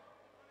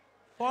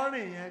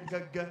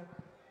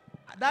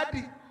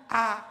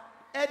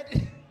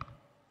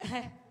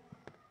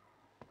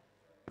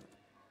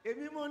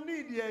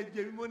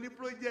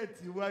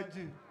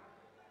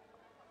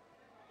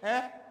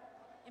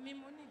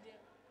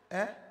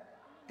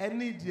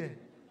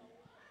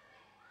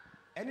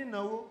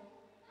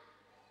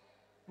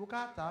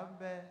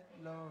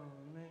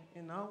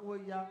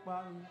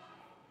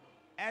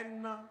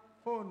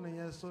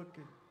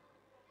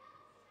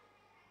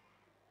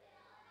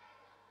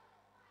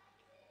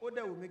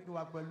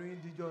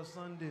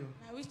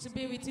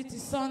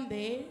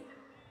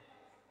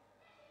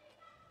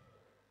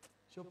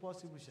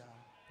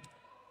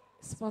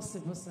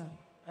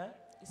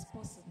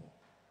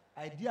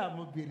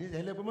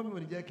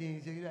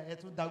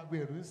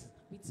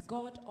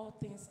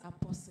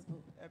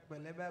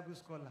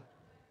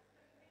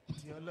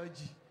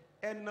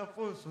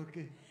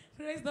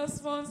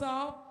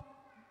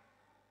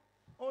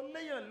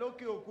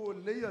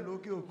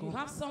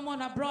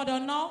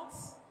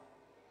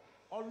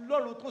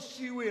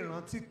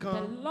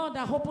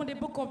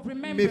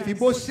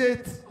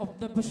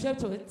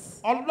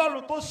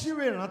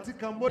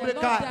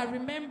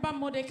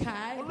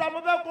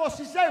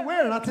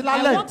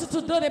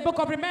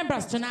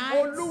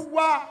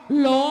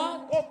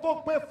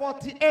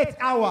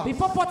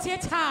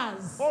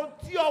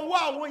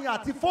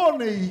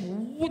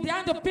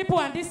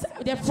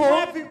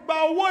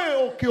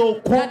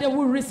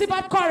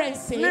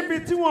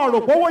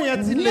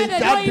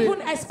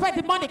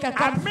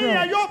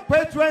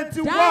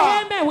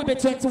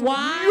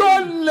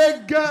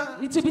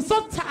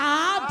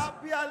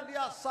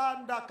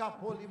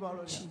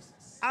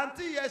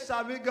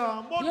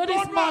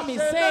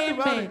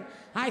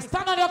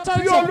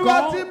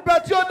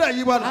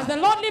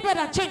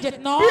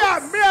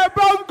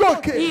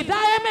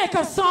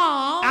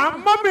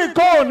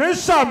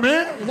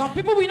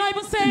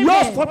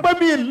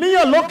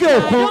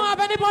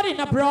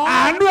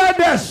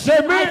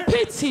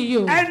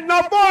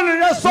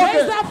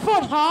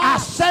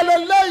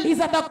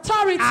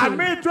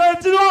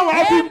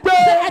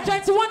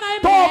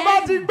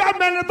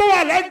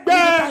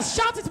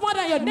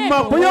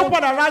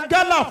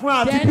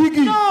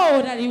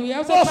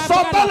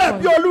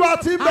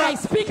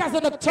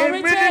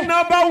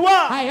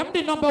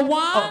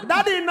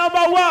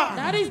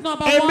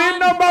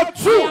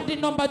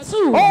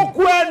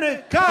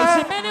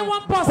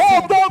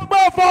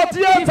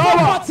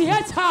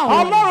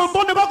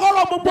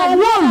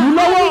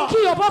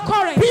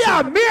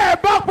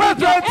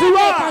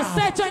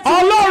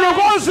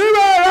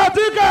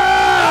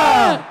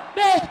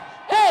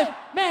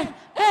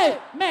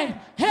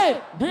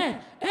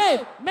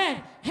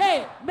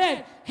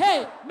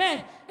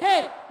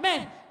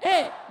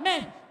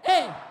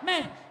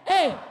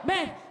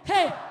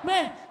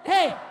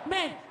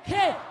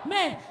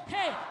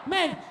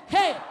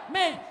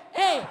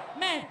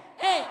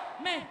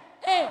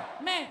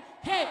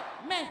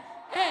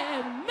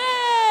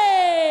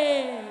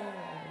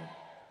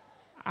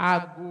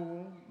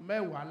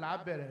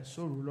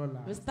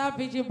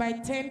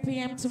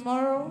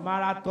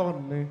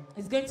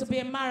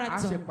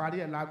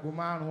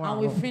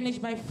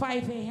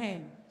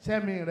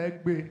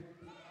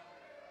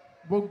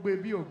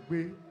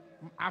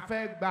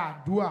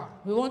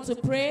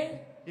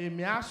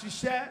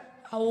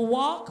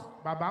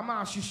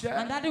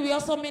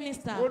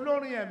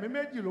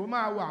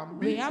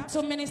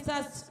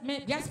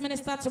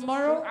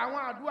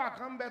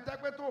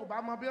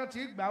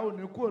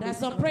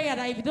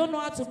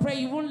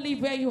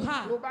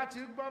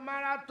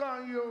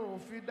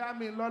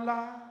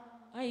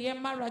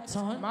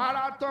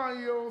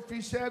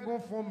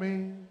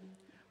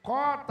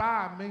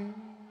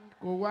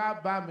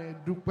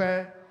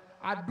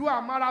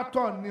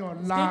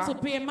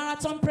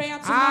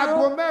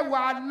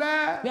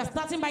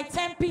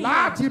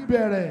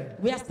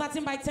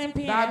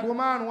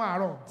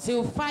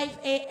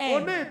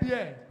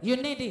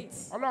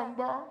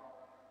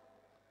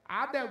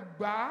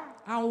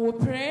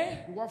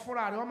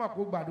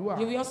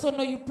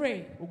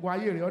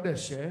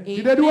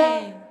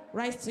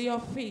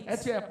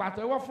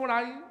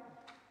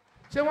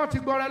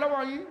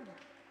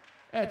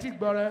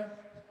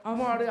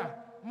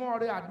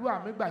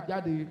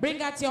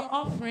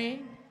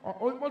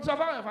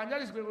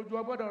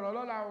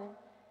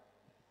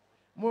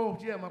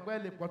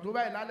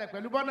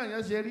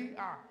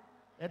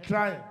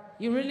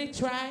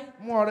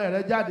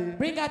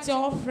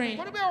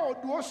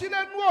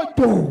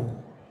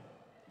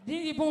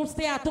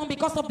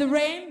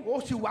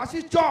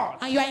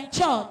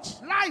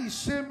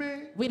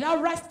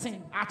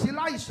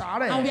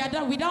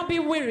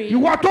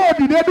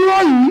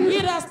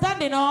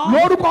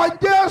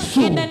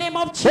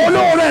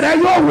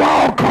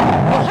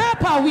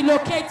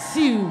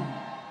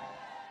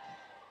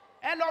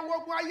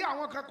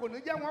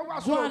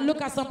 Go and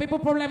look at some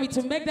people's problem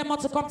to make them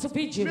want to come to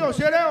vigil.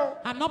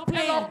 I'm not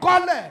playing. Go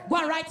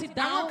and write it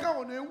down.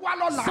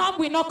 Some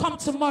will not come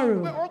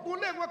tomorrow.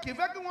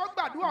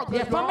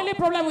 Their family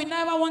problem, we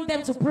never want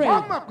them to pray.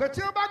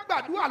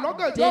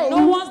 They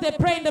know once they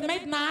pray in the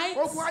midnight,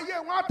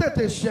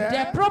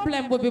 their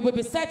problem will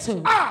be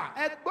settled.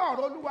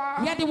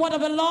 Hear the word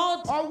of the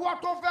Lord.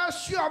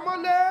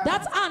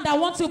 That hand that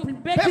wants to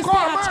make you stay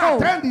at home,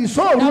 that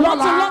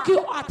wants to lock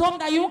you at home,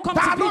 that you won't come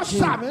to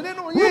vigil.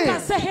 Who can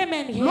say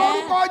amen here?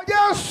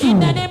 In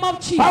the name of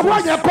Jesus.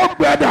 God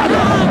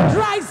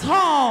dries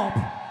up.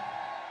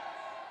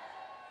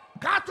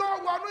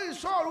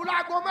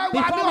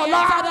 Before we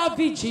enter that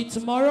vigil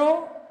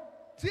tomorrow,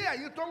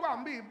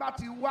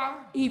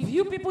 if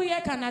you people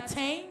here can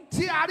attain,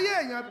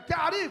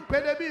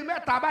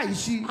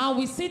 and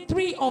we see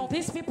 3 of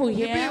these people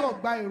here,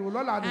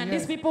 and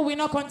these people will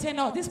not contain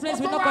us, this place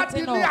will not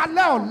contain us,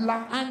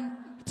 and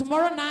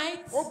tomorrow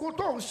night,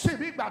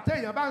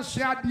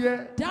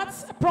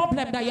 that's a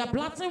problem that you're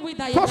battling with,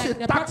 that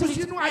you're battling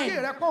with,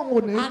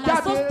 and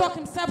as so stuck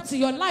himself to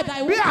your life that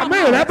it will come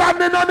out.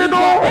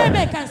 Your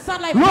amen can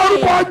sound like fire.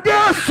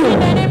 In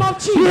the name of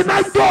Jesus.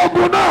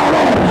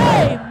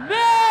 Amen.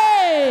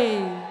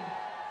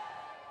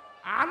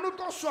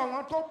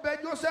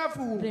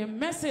 The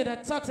mercy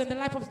that talks in the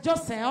life of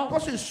Joseph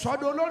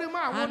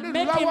and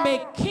make him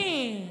a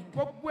king.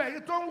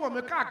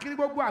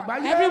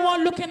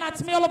 Everyone looking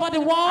at me all over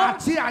the world, and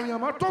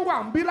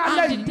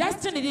the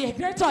destiny, the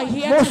creator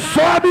here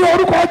tonight,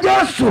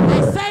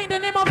 they say in the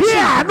name of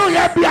Jesus,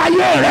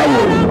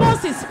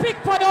 Moses, speak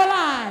for your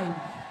life.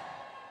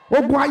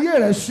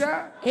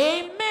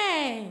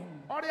 Amen.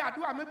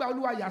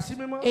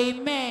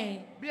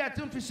 Amen.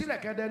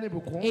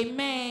 Amen.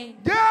 Amen.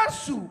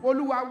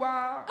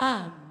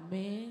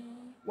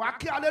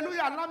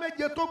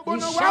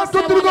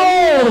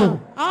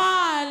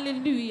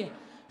 Hallelujah.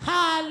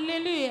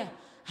 Hallelujah.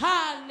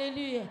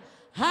 Hallelujah.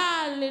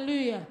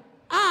 Hallelujah.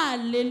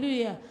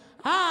 Hallelujah.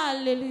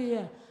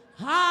 Hallelujah.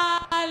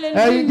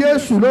 Hallelujah.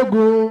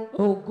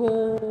 Oh, go.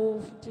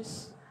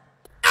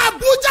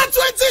 Abuja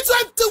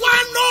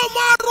 2021 no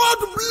more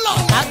road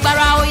block.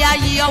 Agbára oya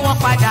yí ọwọ́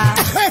padà.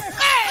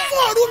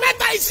 Fún òru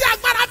mẹ́ta iṣẹ́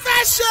agbára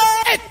fẹ́ ṣe.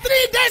 A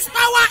 3 days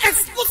power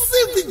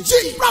exclusive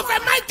vigil.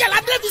 Prophet Michael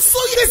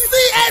Adebisoye. The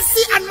CAC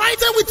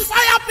anointed with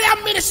fire prayer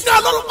ministry.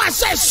 Ọlọ́run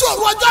pàṣẹ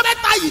ìṣòro ọjọ́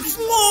mẹ́ta yìí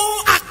fún o.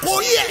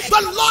 Àkórí ẹ̀.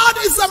 The Lord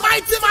is a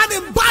mighty man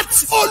in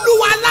battle.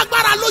 Olúwa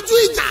lágbára lójú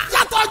ìjà.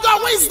 Yàtọ̀ ọjọ́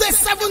Wednesday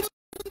 7th.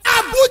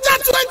 Abuja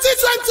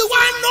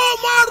 2021 no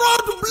more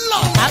road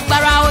block.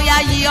 Agbára oya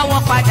yí ọwọ́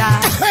padà.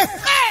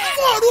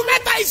 Fún òru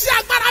mẹ́ta iṣẹ́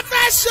agbára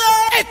fẹ́ ṣe.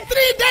 A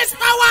 3 days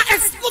power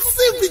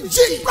exclusive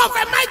vigil.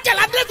 Prophet Michael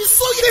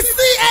Adebisoye. The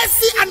CAC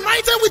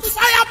anointed with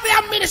fire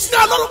prayer ministry.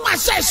 Ọlọ́run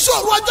pàṣẹ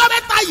ìṣòro ọjọ́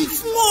mẹ́ta yìí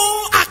fún o.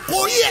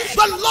 Àkórí ẹ̀.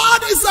 The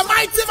Lord is a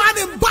mighty man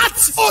in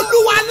battle.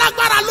 Olúwa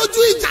lágbára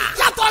lójú ìjà.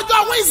 Yàtọ̀ ọjọ́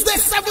Wednesday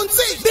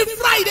 17th. The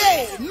Friday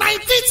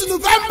 19th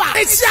November.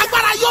 Iṣẹ́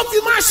agbára yóò fi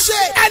máa ṣe.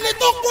 Ẹni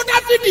tó kún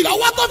Dáfídì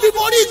lọ́wọ́ tó fi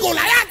borí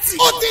Gòláyátì.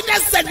 Ó ti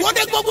dẹsẹ̀ ló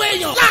dé gbogbo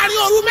èèyàn. Láàrin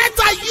òru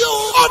mẹ́ta yìí o.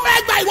 Ó fẹ́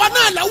gba ìwọ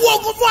náà lọ́wọ́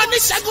ogun fún ọ ní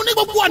ṣẹ́gun ní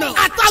gbogbo ọ̀nà.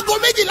 Àtàgọ́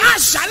 12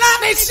 àṣálẹ́.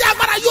 Ní iṣẹ́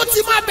agbára yóò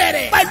ti máa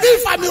bẹ̀rẹ̀. Pẹ̀lú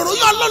ìfàmì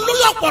òròyìn Ọlọ́run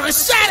lórí ọ̀pọ̀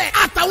ránṣẹ́ rẹ̀.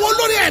 Àtàwọn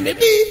olórí ẹ̀mí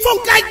bíi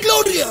Fúnkẹ́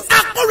Glorious,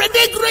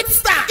 Akórèdé Great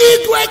Star,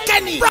 Igwe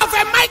Kenny,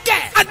 Prophet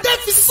Michael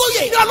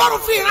Adebisoye. Ní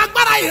Ọlọ́run fi ìran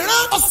agbára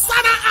ìran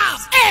Osana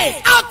House.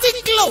 Outing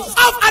Close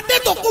of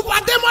Adetokunbo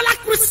Ademola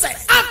Christian.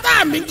 After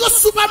Amingo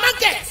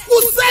Supermarket,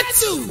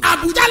 Usetu,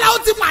 Abuja la ó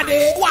ti pàdé.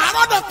 Wàá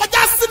rọ́dọ̀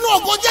kọjá sínú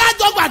ògójì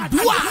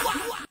àjọgbàdúrà.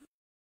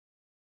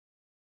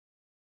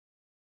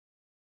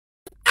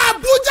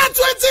 Abuja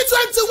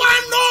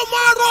 2021 no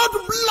more road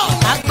block.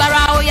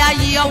 Agbára oya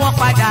yí ọwọ́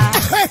padà.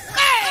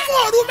 Fún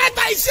òru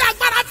mẹ́ta iṣẹ́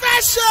agbára fẹ́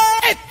ṣe.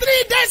 A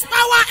 3 days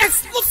power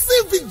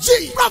exclusive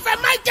vigil. Prophet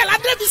Michael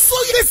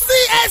Adebisoye. The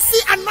CAC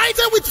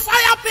anointed with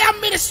fire prayer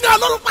ministry.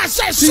 Ọlọ́run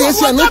pàṣẹ ìṣòro ọjọ́ mẹ́ta.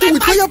 CAC anointed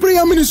with fire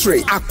prayer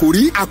ministry.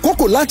 Àkòrí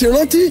àkókò láti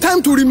rántí.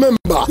 Time to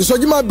remember.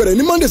 Ìsọjí máa bẹ̀rẹ̀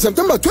ní Monday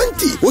September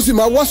 20. Ó sì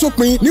máa wá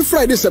sópin ní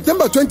Friday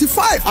September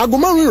 25. Aago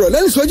 5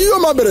 ìrọ̀lẹ́ ìsọjí yóò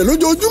máa bẹ̀rẹ̀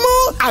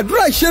lójoojúmọ́.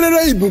 Àdúrà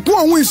ìṣerere ìbùkún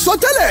àwọn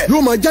ìsọtẹ́lẹ̀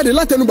yóò máa jáde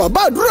látẹnu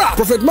bàbá àdúrà.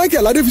 Prophet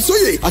Michael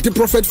Adebisoye àti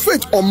Prophet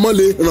Faith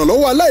Ọmọlé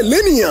ìrànlọ́wọ́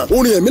aláìlénìyàn.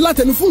 Orin ẹ̀mí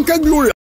látẹnu Fúnkẹ́ Glory.